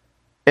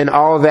 and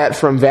all of that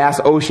from vast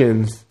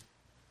oceans.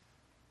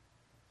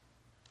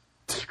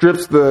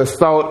 Strips the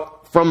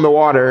salt from the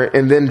water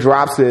and then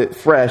drops it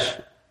fresh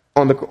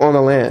on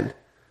the land.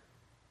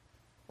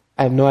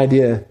 I have no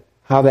idea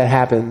how that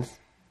happens.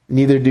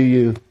 Neither do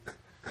you.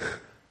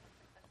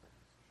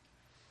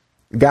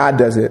 God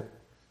does it.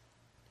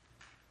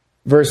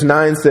 Verse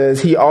 9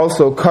 says, he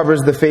also covers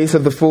the face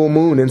of the full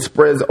moon and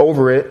spreads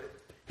over it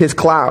his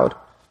cloud.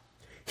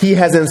 He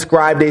has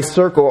inscribed a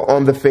circle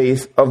on the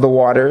face of the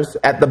waters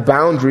at the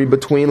boundary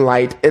between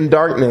light and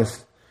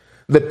darkness.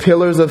 The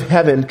pillars of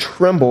heaven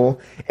tremble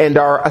and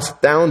are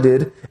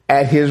astounded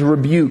at his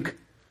rebuke.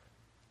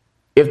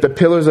 If the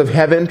pillars of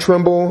heaven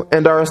tremble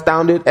and are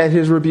astounded at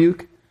his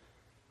rebuke,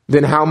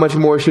 then how much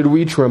more should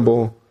we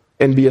tremble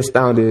and be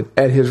astounded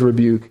at his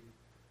rebuke?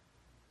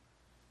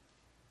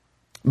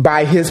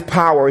 By his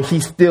power,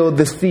 he stilled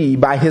the sea.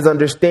 By his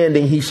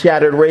understanding, he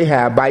shattered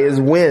Rahab. By his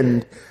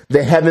wind,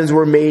 the heavens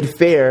were made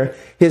fair.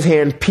 His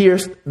hand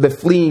pierced the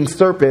fleeing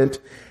serpent.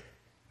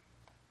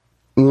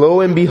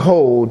 Lo and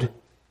behold,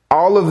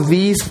 all of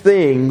these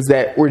things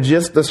that were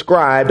just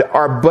described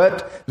are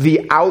but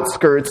the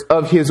outskirts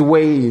of his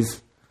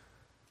ways.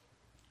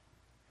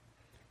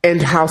 And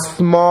how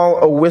small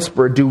a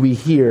whisper do we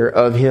hear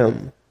of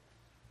him?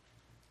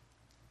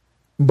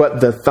 But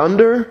the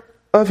thunder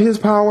of his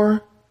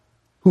power,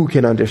 who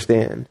can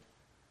understand?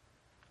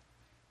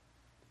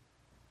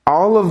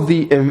 All of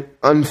the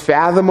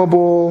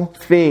unfathomable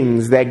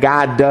things that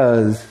God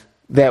does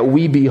that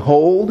we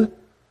behold,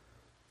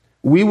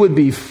 we would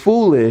be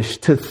foolish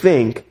to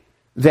think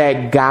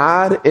that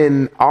God,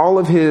 in all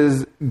of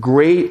his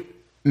great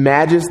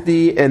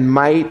majesty and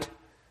might,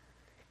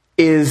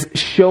 is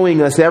showing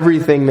us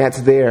everything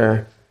that's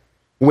there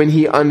when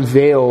he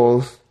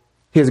unveils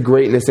his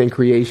greatness in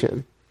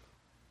creation.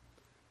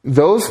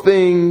 Those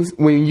things,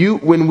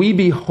 when we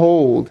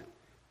behold,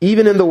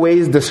 even in the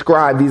ways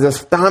described, these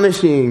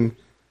astonishing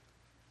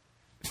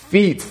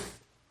feats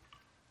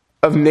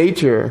of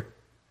nature,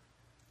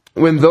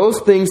 when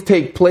those things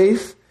take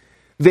place,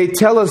 they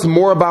tell us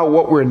more about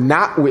what we're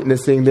not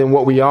witnessing than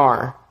what we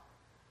are.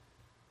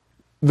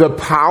 The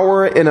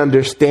power and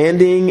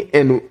understanding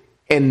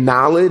and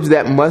knowledge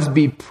that must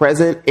be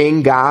present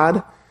in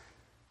God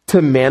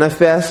to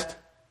manifest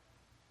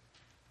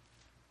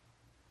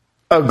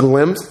a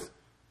glimpse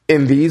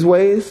in these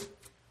ways,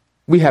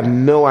 we have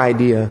no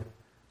idea.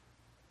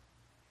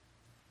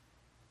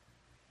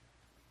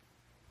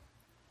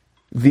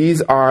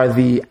 These are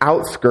the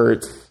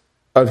outskirts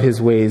of his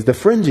ways, the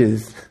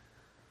fringes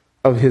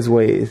of his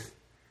ways.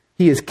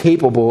 He is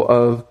capable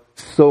of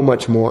so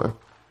much more.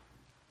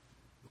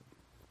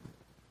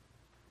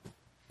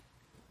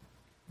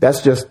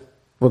 That's just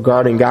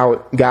regarding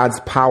God's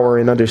power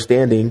and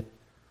understanding.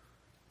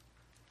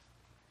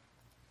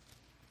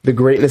 The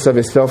greatness of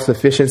his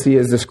self-sufficiency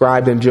is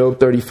described in Job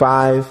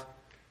 35.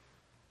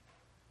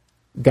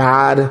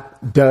 God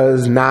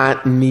does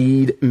not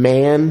need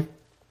man.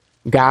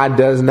 God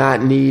does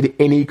not need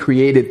any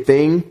created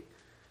thing.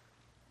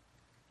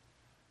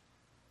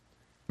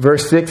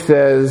 Verse 6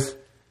 says,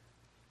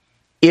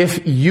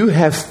 if you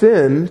have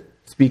sinned,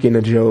 speaking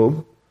of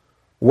Job,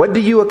 what do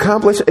you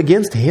accomplish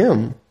against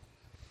him?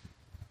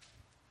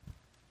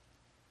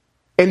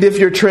 And if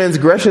your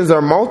transgressions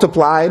are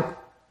multiplied,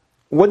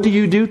 what do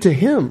you do to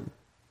him?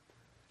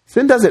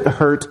 Sin doesn't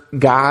hurt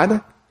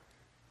God.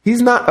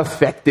 He's not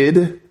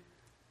affected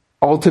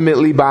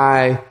ultimately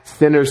by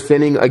sinners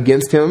sinning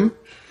against him,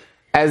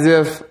 as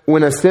if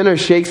when a sinner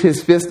shakes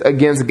his fist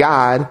against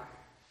God,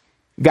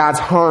 God's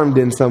harmed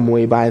in some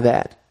way by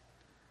that.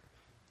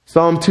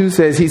 Psalm 2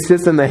 says he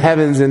sits in the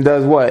heavens and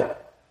does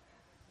what?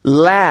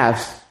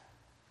 Laughs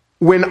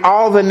when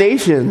all the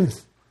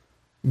nations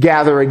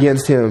gather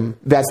against him.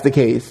 That's the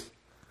case.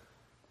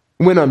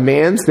 When a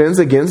man sins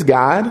against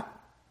God,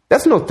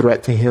 that's no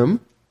threat to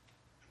him.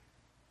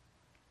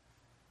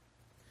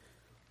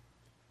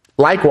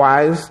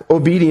 Likewise,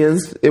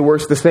 obedience, it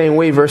works the same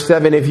way. Verse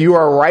 7, if you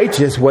are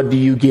righteous, what do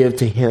you give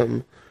to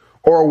him?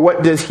 Or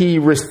what does he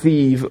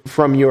receive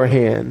from your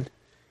hand?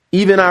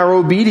 Even our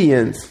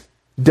obedience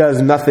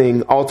does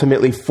nothing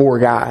ultimately for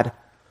God.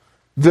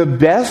 The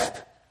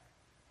best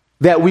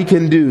that we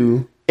can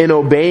do in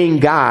obeying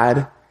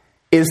God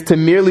is to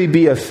merely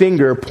be a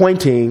finger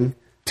pointing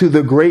to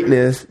the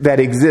greatness that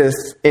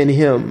exists in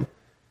him.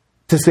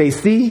 To say,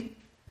 see,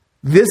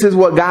 this is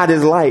what God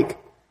is like.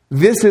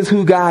 This is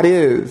who God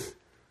is.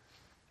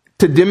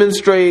 To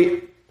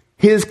demonstrate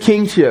his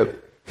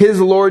kingship, his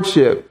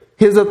lordship,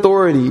 his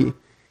authority,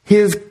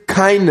 his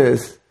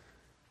kindness.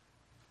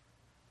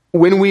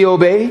 When we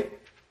obey,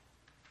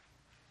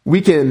 we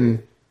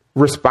can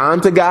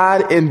respond to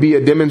God and be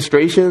a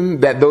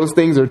demonstration that those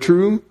things are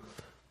true.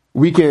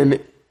 We can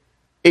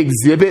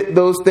exhibit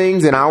those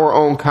things in our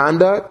own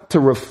conduct to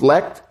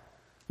reflect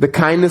the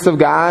kindness of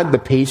God, the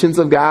patience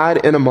of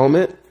God in a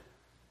moment.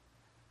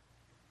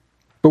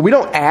 But we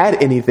don't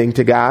add anything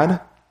to God.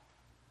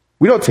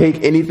 We don't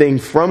take anything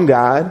from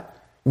God.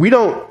 We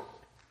don't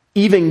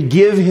even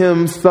give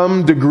him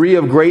some degree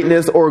of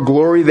greatness or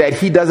glory that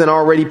he doesn't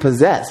already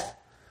possess.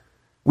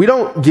 We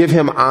don't give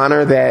him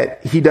honor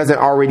that he doesn't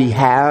already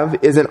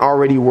have, isn't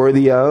already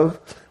worthy of.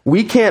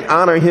 We can't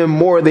honor him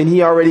more than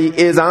he already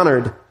is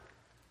honored.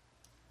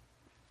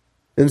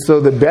 And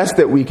so the best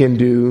that we can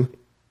do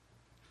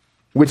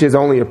which is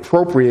only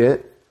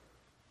appropriate,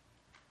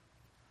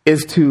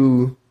 is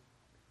to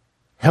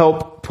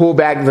help pull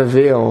back the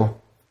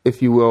veil,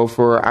 if you will,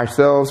 for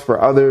ourselves,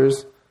 for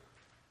others.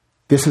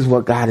 This is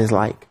what God is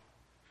like.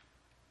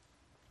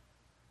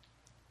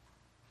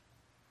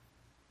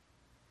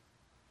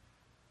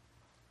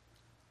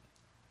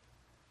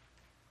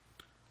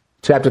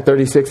 Chapter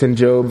 36 in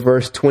Job,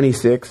 verse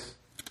 26,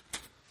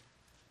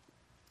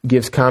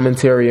 gives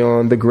commentary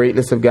on the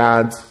greatness of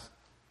God's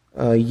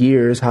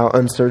years, how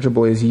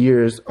unsearchable his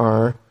years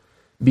are.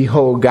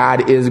 Behold,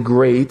 God is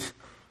great,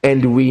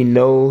 and we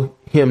know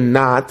him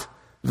not.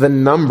 The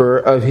number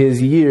of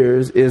his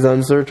years is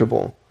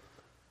unsearchable.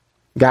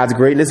 God's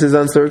greatness is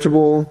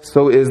unsearchable.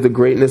 So is the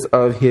greatness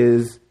of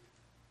his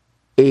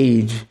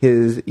age,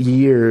 his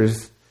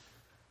years.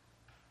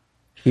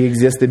 He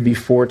existed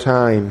before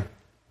time.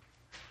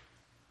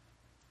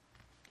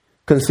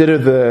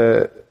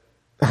 Consider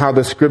how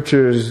the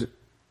scriptures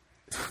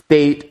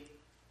state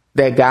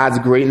that God's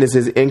greatness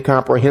is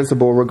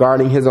incomprehensible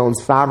regarding his own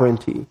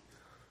sovereignty.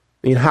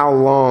 I mean, how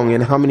long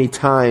and how many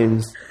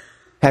times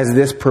has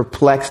this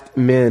perplexed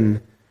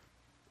men,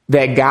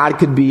 that God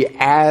could be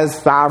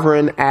as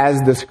sovereign as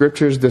the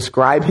scriptures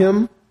describe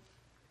him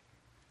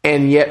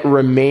and yet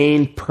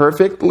remain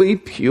perfectly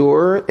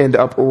pure and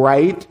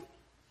upright,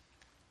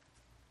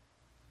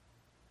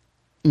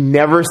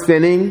 never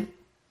sinning,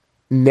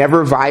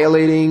 never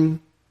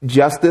violating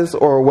justice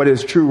or what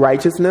is true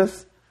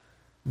righteousness?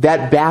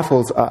 That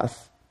baffles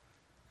us.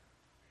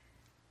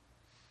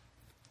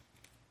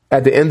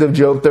 At the end of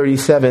Job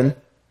 37,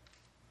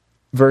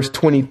 verse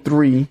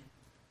 23,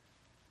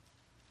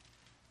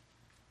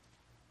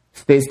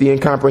 states the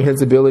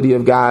incomprehensibility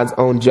of God's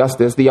own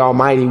justice. The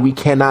Almighty, we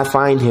cannot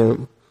find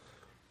him.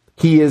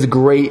 He is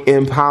great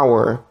in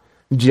power.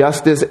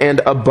 Justice and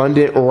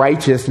abundant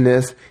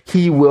righteousness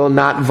he will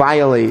not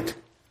violate.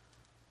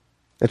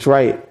 That's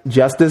right.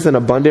 Justice and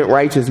abundant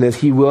righteousness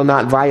he will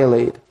not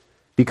violate,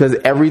 because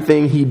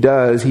everything he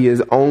does, he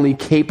is only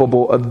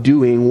capable of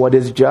doing what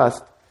is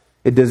just.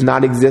 It does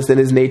not exist in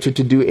his nature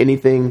to do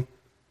anything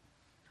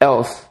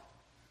else.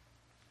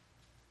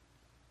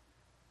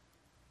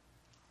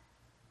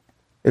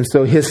 And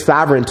so his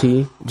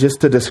sovereignty,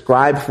 just to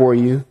describe for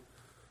you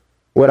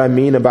what I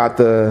mean about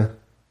the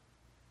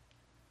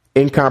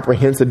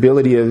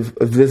incomprehensibility of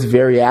this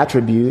very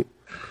attribute,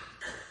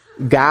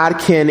 God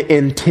can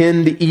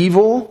intend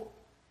evil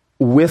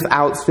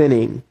without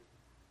sinning.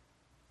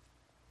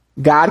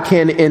 God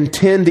can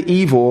intend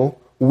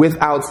evil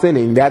without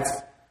sinning. That's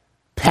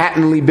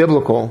patently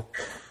biblical.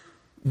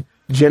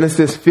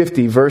 Genesis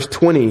 50, verse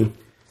 20.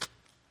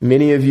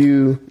 Many of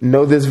you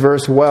know this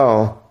verse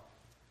well.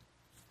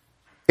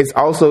 It's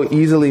also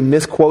easily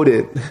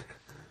misquoted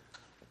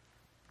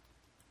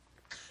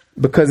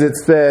because it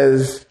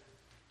says,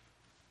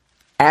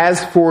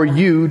 as for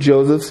you,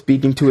 Joseph,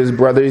 speaking to his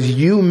brothers,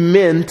 you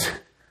meant,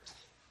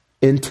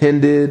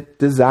 intended,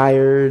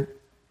 desired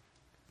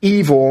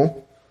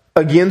evil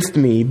against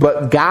me,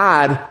 but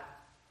God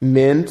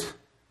meant,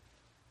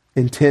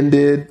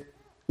 intended,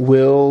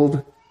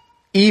 willed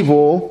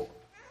evil,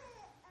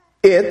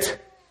 but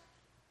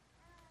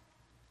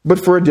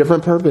for a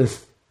different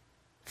purpose,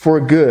 for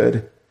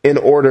good, in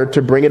order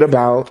to bring it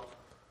about,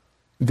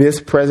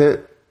 this present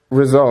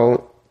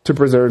result, to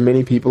preserve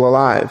many people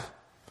alive.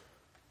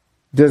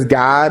 Does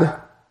God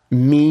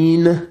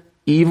mean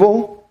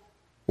evil?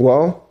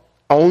 Well,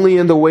 only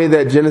in the way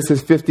that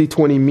Genesis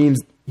 50:20 means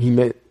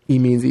he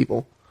means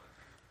evil.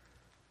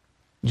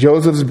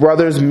 Joseph's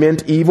brothers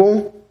meant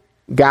evil.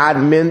 God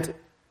meant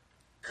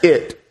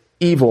it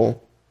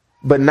evil,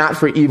 but not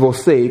for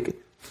evil's sake,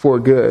 for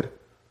good.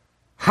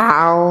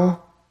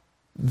 How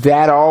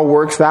that all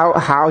works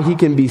out, how he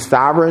can be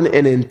sovereign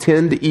and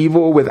intend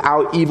evil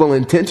without evil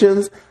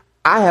intentions,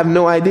 I have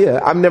no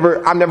idea. I've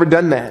never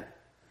done that.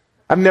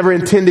 I've never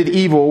intended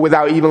evil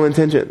without evil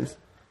intentions.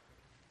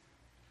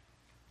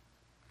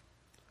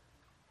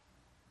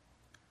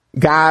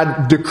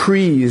 God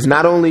decrees,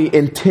 not only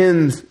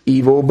intends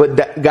evil,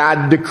 but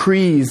God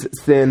decrees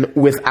sin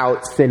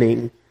without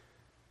sinning.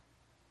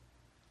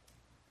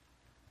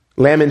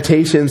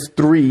 Lamentations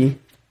 3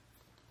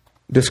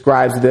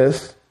 describes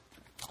this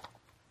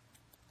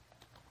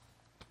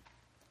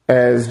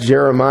as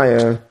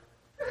Jeremiah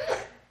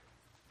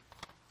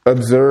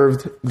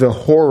observed the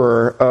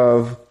horror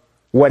of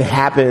what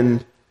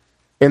happened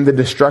in the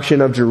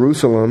destruction of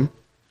Jerusalem.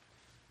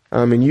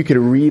 And you could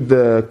read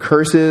the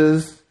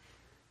curses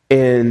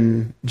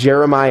in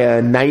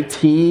Jeremiah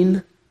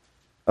 19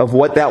 of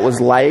what that was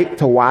like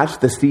to watch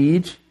the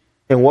siege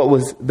and what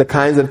was the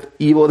kinds of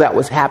evil that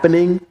was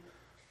happening.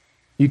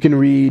 You can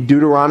read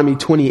Deuteronomy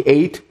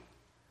 28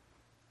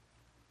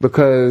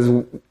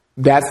 because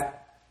that's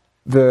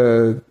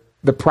the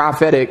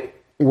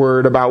prophetic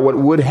word about what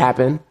would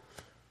happen.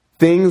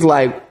 Things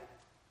like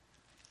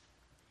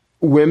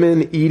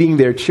women eating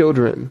their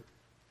children.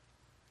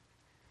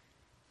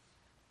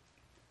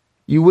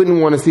 You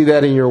wouldn't want to see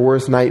that in your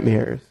worst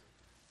nightmares.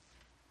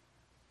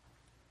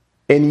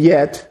 And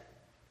yet,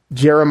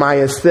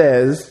 Jeremiah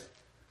says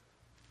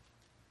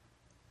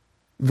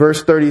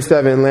Verse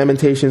 37,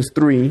 Lamentations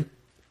 3.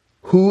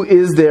 Who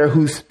is there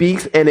who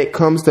speaks and it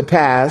comes to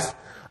pass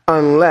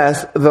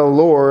unless the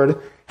Lord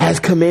has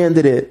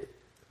commanded it?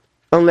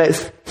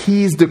 Unless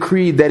he's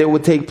decreed that it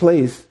would take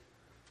place.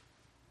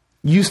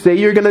 You say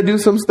you're going to do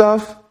some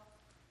stuff.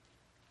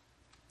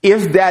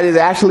 If that is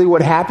actually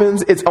what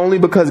happens, it's only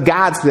because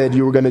God said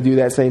you were going to do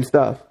that same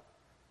stuff.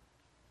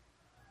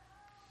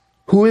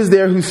 Who is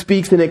there who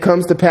speaks and it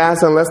comes to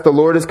pass unless the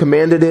Lord has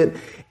commanded it?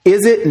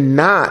 Is it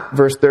not,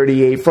 verse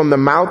 38, from the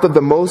mouth of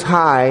the Most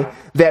High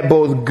that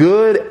both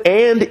good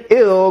and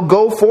ill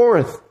go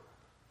forth?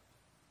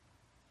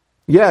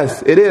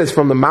 Yes, it is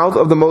from the mouth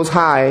of the Most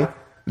High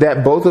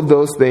that both of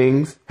those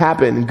things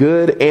happen,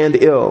 good and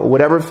ill.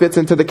 Whatever fits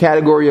into the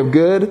category of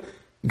good,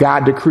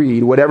 God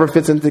decreed. Whatever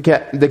fits into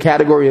the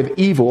category of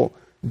evil,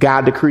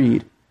 God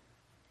decreed.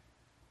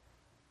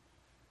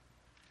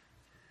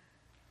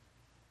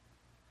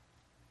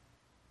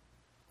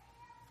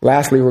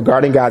 Lastly,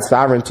 regarding God's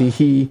sovereignty,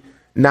 he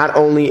not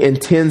only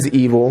intends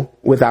evil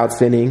without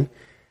sinning,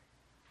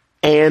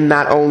 and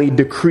not only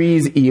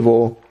decrees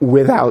evil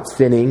without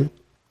sinning,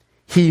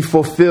 he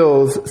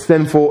fulfills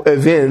sinful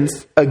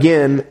events,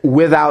 again,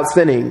 without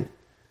sinning.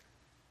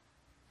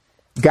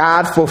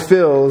 God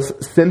fulfills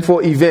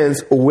sinful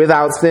events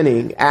without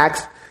sinning.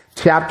 Acts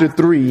chapter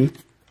 3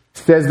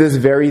 says this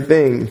very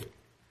thing.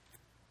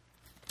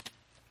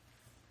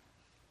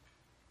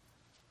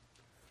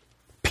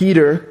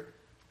 Peter,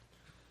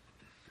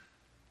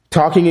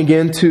 talking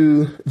again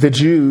to the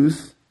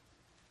Jews,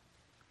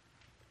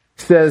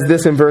 says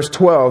this in verse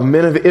 12,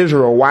 Men of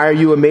Israel, why are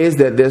you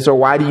amazed at this, or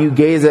why do you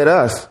gaze at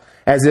us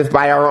as if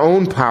by our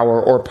own power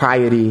or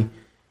piety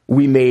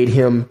we made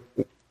him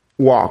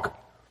walk?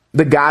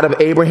 The God of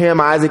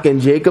Abraham, Isaac,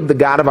 and Jacob, the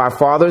God of our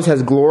fathers,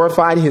 has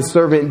glorified his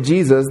servant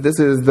Jesus.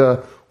 This is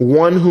the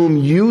one whom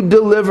you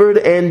delivered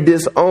and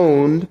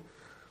disowned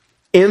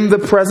in the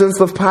presence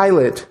of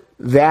Pilate.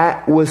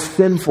 That was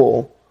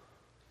sinful.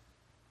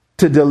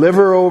 To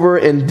deliver over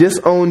and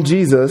disown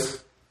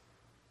Jesus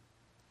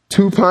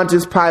to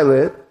Pontius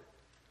Pilate,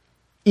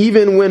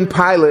 even when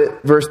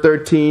Pilate, verse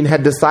 13,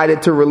 had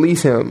decided to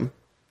release him.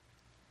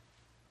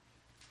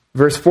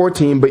 Verse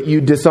 14, but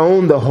you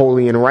disowned the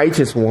holy and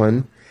righteous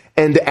one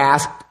and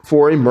asked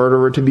for a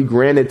murderer to be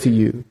granted to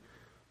you,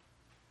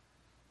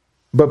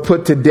 but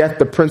put to death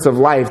the Prince of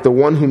Life, the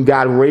one whom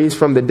God raised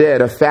from the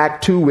dead, a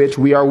fact to which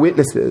we are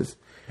witnesses.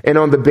 And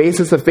on the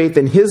basis of faith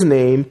in his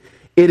name,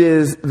 it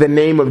is the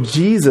name of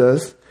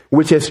Jesus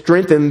which has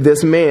strengthened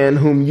this man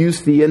whom you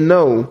see and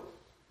know.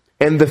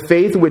 And the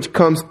faith which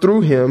comes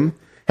through him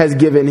has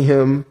given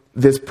him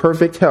this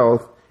perfect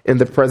health in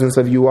the presence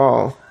of you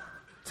all.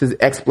 It's his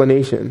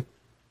explanation.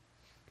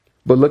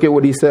 But look at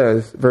what he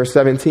says, verse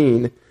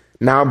 17.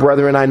 Now,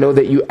 brethren, I know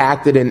that you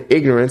acted in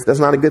ignorance. That's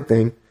not a good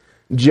thing.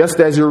 Just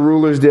as your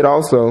rulers did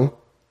also.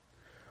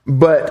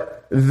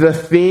 But the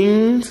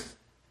things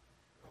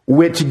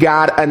which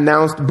God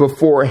announced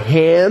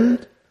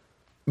beforehand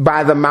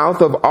by the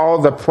mouth of all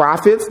the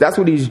prophets, that's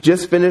what he's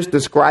just finished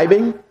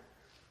describing.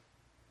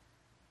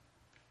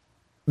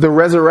 The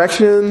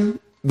resurrection,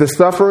 the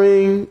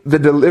suffering, the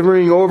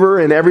delivering over,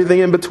 and everything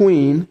in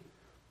between.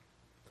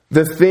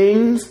 The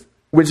things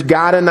which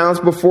God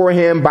announced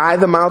beforehand by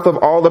the mouth of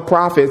all the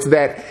prophets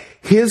that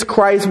his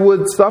Christ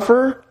would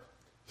suffer,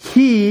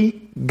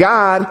 he,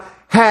 God,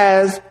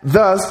 has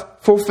thus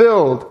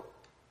fulfilled.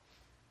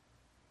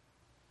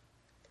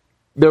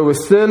 There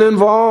was sin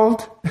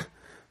involved.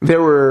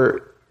 There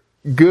were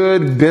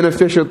good,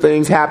 beneficial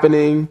things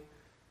happening.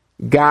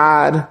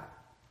 God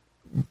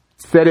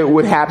said it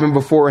would happen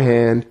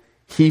beforehand.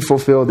 He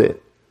fulfilled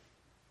it.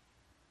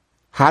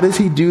 How does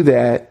he do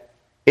that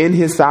in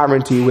his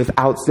sovereignty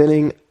without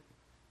sinning?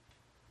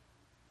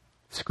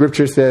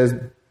 Scripture says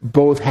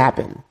both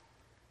happen.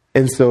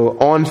 And so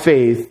on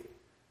faith,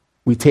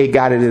 we take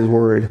God at his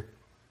word.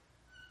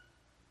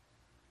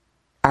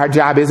 Our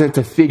job isn't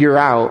to figure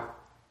out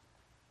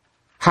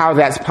how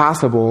that's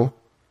possible,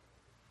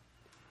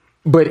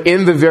 but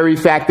in the very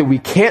fact that we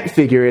can't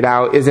figure it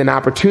out is an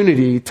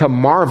opportunity to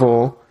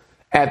marvel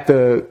at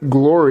the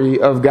glory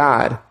of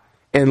God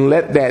and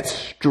let that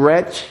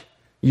stretch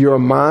your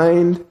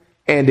mind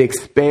and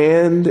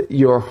expand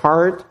your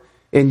heart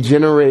and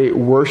generate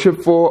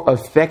worshipful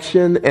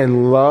affection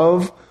and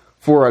love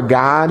for a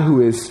God who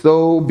is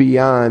so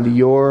beyond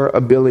your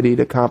ability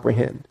to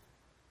comprehend.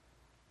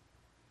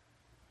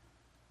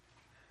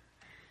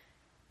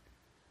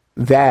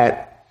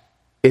 That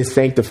is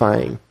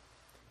sanctifying.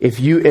 If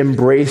you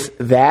embrace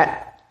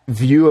that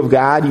view of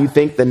God, you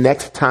think the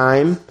next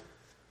time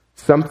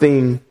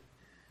something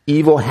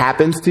evil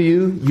happens to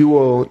you, you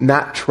will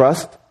not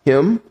trust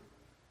him.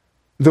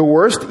 The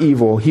worst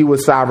evil he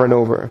was sovereign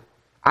over.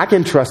 I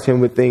can trust him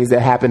with things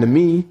that happen to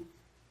me.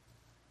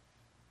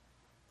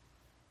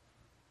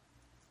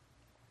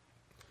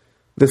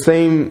 The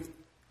same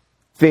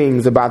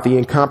things about the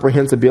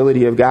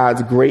incomprehensibility of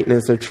God's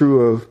greatness are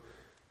true of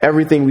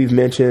everything we've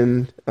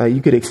mentioned.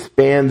 You could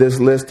expand this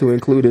list to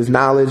include his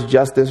knowledge,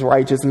 justice,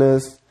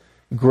 righteousness,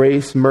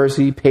 grace,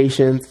 mercy,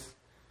 patience.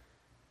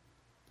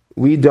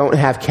 We don't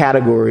have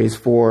categories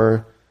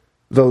for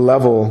the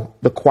level,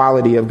 the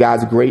quality of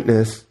God's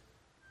greatness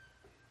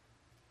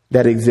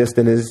that exists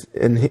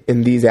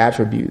in these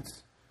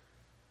attributes.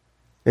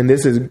 And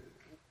this is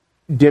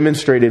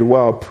demonstrated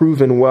well,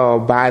 proven well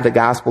by the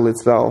gospel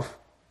itself.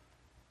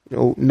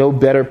 No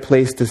better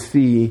place to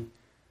see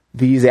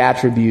these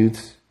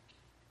attributes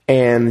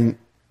and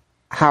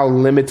how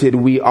limited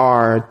we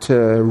are to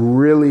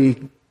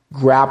really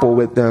grapple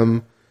with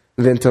them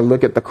than to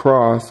look at the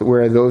cross,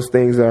 where those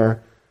things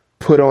are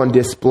put on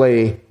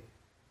display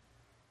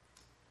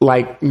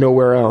like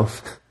nowhere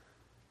else.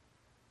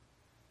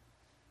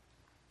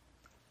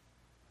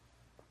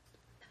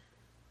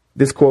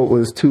 This quote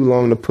was too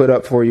long to put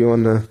up for you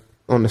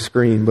on the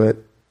screen, but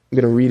I'm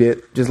going to read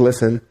it. Just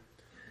listen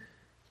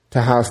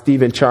to how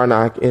Stephen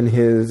Charnock, in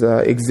his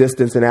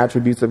Existence and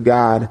Attributes of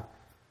God,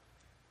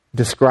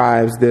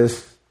 describes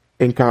this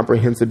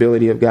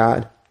incomprehensibility of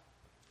God.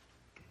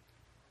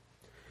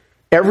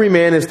 Every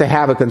man is to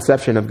have a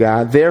conception of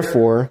God.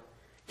 Therefore,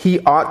 he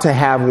ought to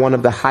have one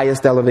of the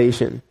highest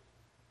elevation.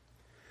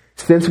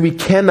 Since we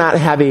cannot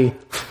have a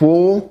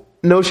full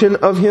notion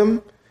of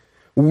him,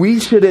 we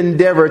should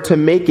endeavor to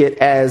make it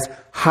as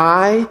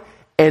high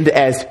and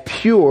as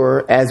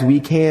pure as we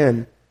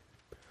can.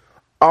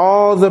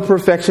 All the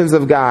perfections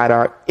of God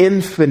are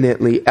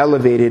infinitely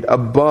elevated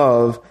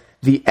above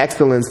the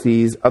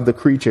excellencies of the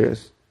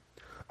creatures,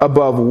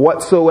 above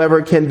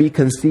whatsoever can be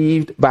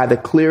conceived by the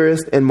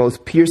clearest and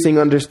most piercing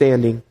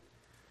understanding.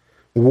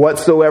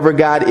 Whatsoever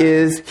God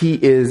is,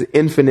 he is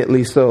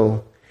infinitely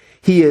so.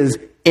 He is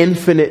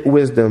infinite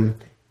wisdom,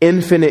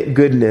 infinite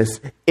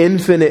goodness,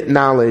 infinite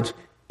knowledge,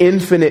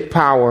 infinite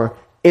power,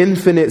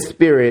 infinite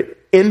spirit,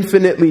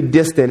 infinitely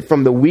distant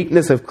from the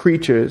weakness of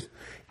creatures,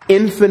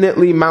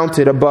 infinitely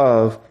mounted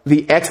above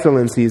the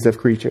excellencies of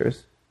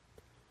creatures.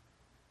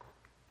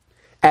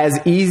 As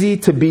easy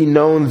to be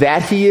known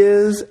that he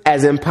is,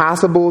 as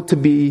impossible to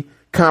be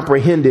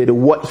comprehended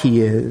what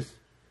he is.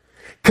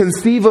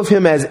 Conceive of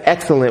him as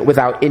excellent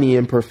without any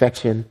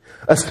imperfection,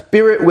 a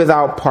spirit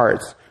without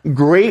parts,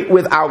 great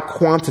without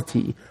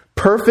quantity,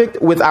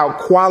 perfect without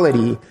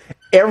quality,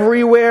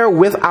 everywhere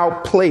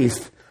without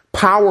place,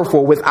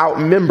 powerful without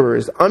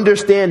members,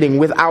 understanding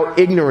without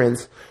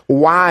ignorance,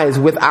 wise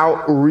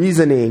without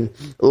reasoning,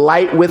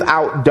 light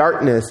without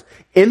darkness,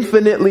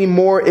 infinitely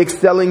more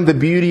excelling the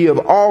beauty of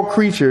all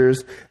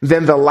creatures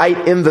than the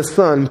light in the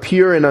sun,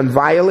 pure and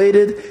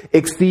unviolated,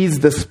 exceeds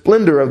the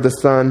splendor of the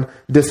sun,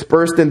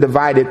 dispersed and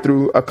divided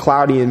through a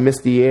cloudy and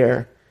misty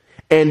air.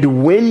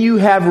 And when you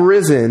have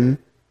risen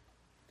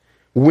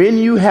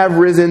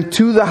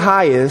to the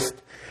highest,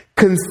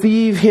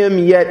 conceive him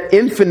yet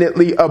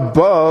infinitely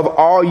above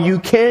all you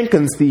can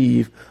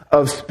conceive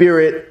of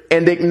spirit,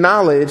 and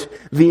acknowledge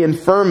the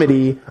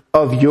infirmity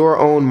of your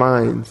own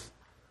minds.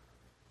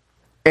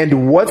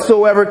 And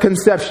whatsoever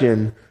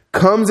conception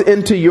comes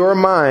into your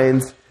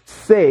minds,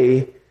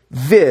 say,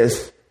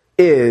 this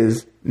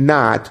is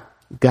not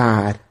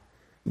God.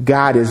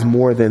 God is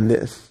more than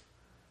this.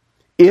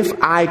 If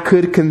I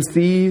could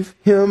conceive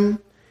him,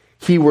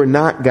 he were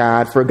not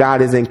God, for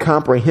God is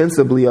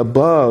incomprehensibly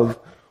above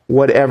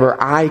whatever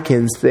I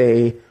can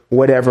say,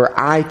 whatever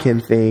I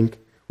can think,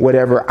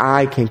 whatever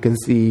I can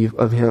conceive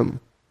of him.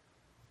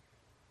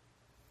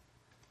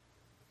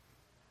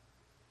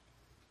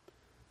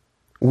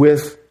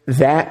 With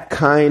that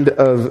kind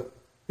of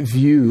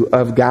view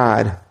of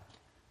God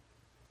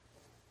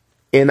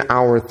in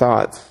our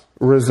thoughts,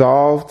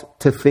 resolved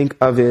to think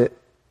of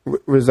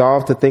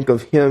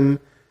him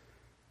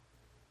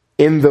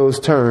in those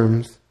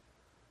terms,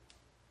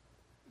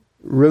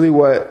 really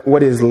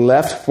what is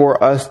left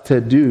for us to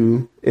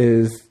do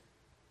is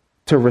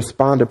to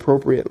respond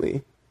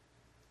appropriately.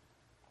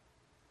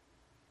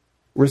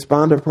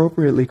 Respond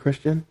appropriately,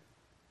 Christian.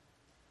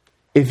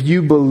 If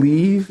you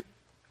believe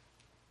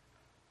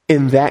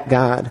in that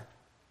God,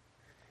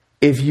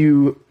 if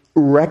you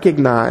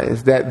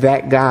recognize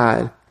that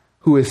God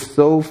who is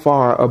so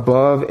far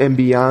above and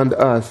beyond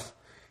us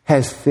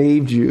has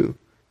saved you,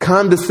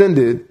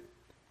 condescended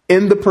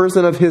in the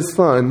person of his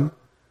Son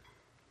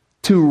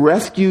to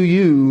rescue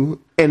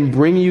you and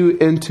bring you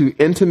into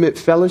intimate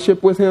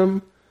fellowship with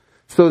him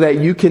so that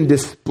you can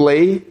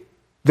display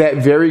that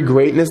very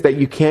greatness that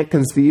you can't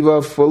conceive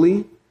of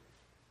fully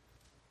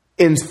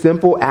in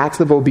simple acts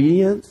of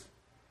obedience?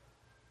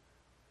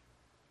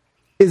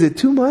 Is it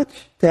too much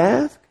to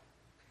ask?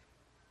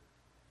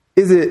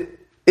 Is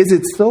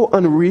it so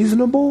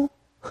unreasonable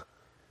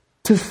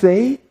to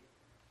say,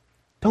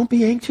 don't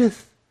be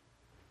anxious?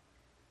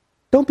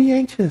 Don't be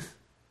anxious.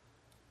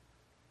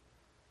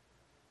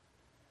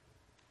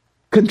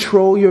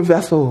 Control your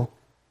vessel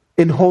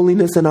in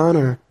holiness and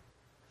honor.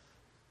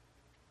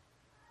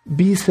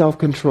 Be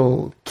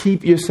self-controlled.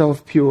 Keep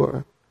yourself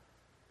pure.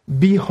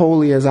 Be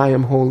holy as I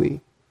am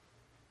holy.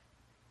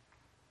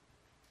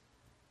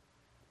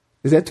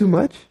 Is that too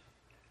much?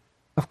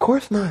 Of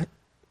course not.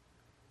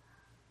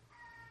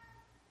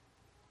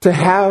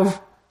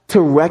 To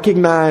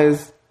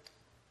recognize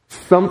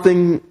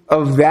something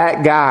of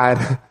that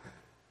God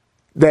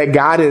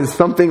is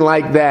something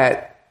like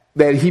that,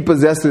 that he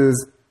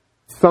possesses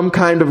some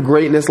kind of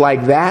greatness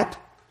like that,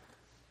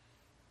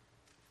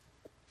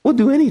 we'll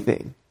do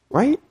anything,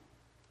 right?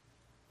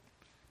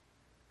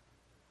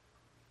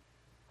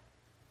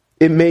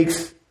 It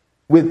makes,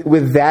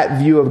 with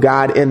that view of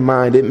God in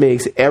mind, it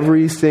makes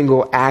every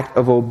single act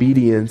of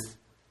obedience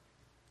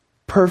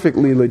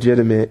perfectly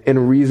legitimate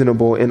and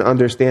reasonable and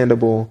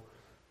understandable.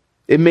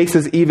 It makes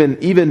us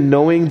even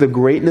knowing the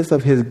greatness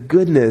of his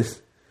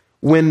goodness,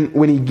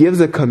 when he gives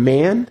a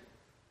command,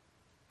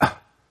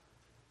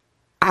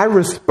 I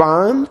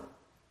respond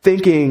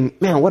thinking,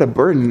 man, what a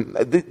burden.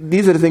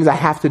 These are the things I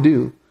have to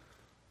do.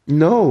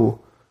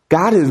 No,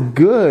 God is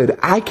good.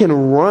 I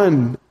can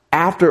run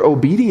after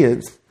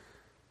obedience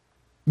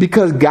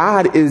because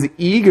God is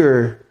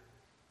eager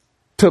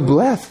to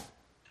bless.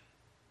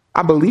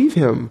 I believe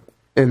him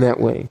in that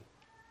way.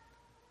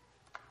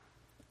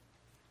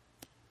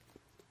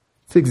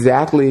 It's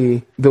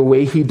exactly the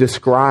way he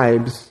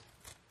describes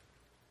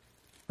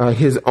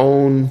his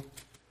own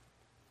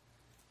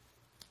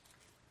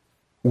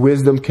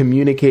wisdom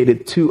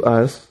communicated to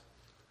us.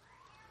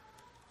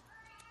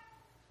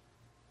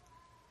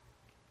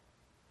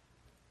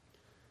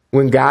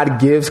 When God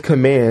gives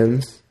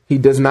commands, he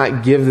does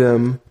not give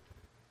them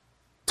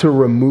to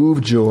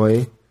remove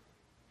joy,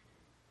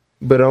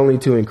 but only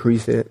to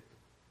increase it.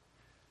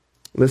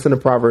 Listen to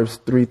Proverbs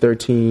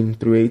 3:13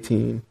 through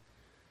 18.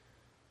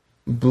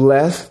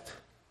 Blessed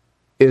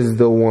is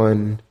the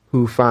one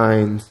who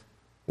finds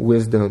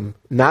wisdom,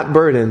 not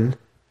burdened.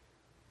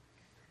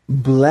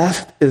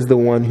 Blessed is the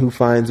one who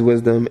finds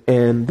wisdom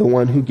and the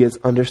one who gets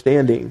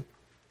understanding.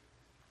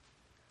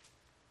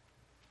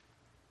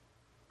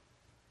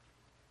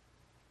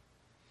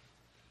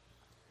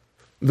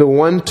 The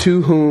one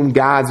to whom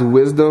God's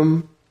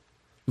wisdom,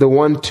 the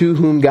one to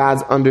whom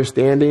God's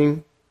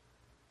understanding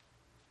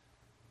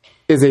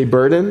is a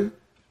burden,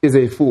 is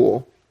a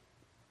fool.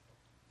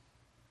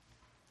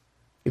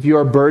 If you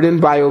are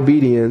burdened by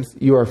obedience,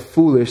 you are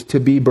foolish to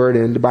be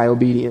burdened by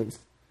obedience.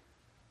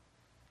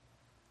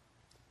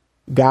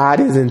 God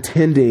is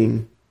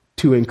intending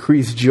to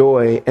increase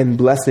joy and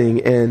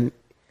blessing and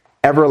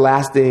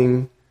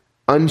everlasting,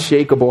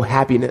 unshakable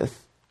happiness.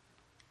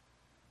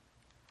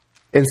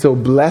 And so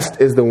blessed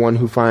is the one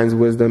who finds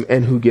wisdom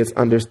and who gets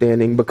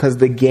understanding, because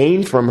the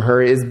gain from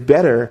her is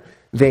better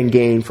than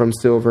gain from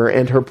silver,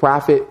 and her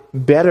profit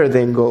better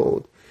than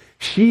gold.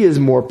 She is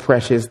more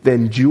precious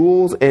than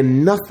jewels,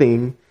 and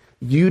nothing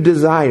you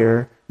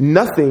desire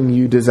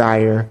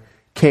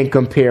can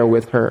compare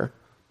with her.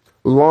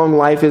 Long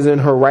life is in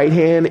her right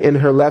hand, in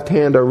her left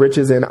hand are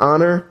riches and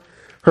honor.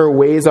 Her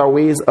ways are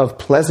ways of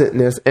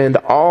pleasantness, and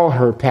all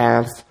her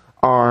paths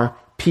are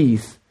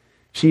peace.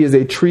 She is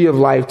a tree of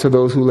life to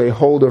those who lay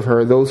hold of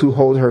her. Those who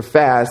hold her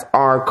fast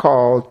are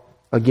called,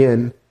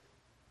 again,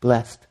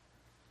 blessed.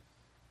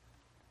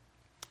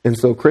 And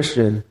so,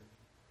 Christian,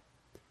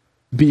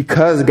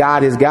 because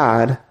God is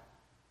God,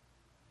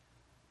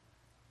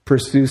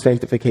 pursue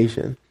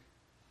sanctification.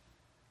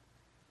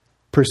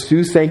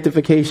 Pursue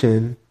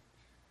sanctification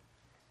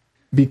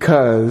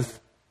because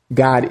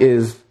God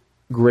is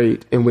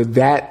great. And with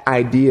that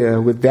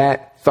idea, with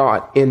that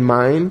thought in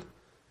mind,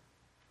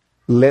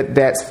 let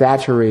that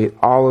saturate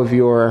all of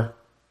your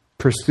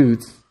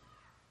pursuits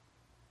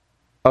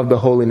of the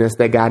holiness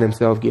that God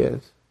himself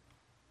gives.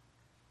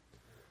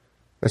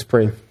 Let's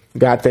pray.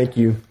 God, thank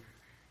you.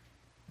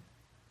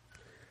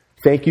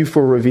 Thank you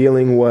for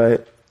revealing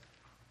what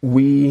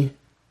we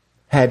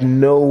had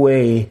no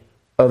way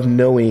of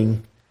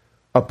knowing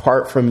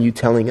apart from you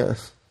telling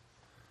us.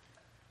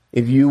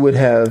 If you would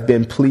have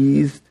been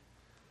pleased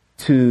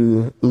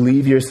to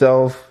leave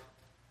yourself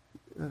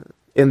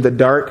in the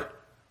dark,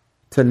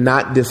 to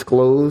not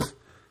disclose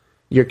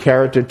your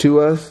character to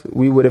us,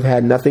 we would have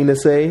had nothing to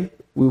say.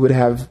 We would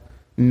have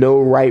no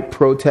right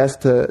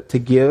protest to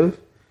give.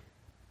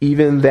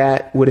 Even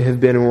that would have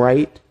been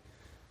right.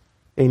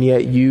 And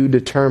yet you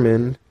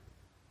determined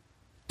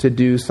to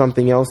do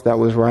something else that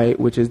was right,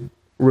 which is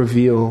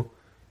reveal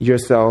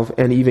yourself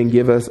and even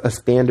give us a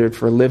standard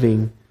for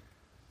living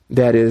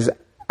that is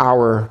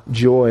our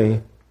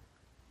joy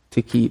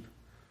to keep.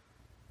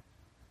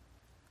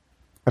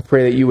 I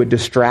pray that you would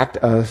distract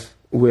us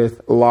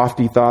with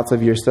lofty thoughts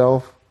of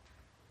yourself,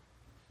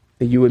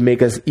 that you would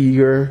make us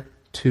eager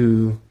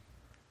to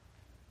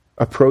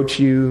approach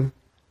you,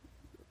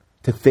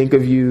 to think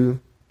of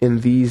you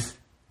in these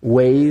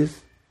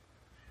ways,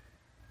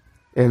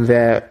 and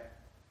that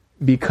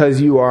because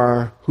you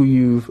are who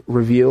you've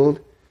revealed,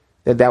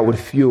 that would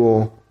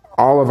fuel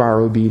all of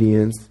our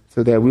obedience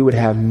so that we would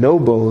have no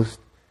boast,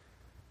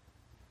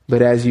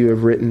 but as you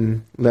have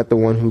written, let the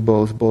one who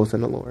boasts boast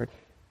in the Lord.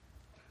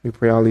 We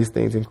pray all these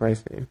things in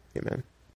Christ's name. Amen.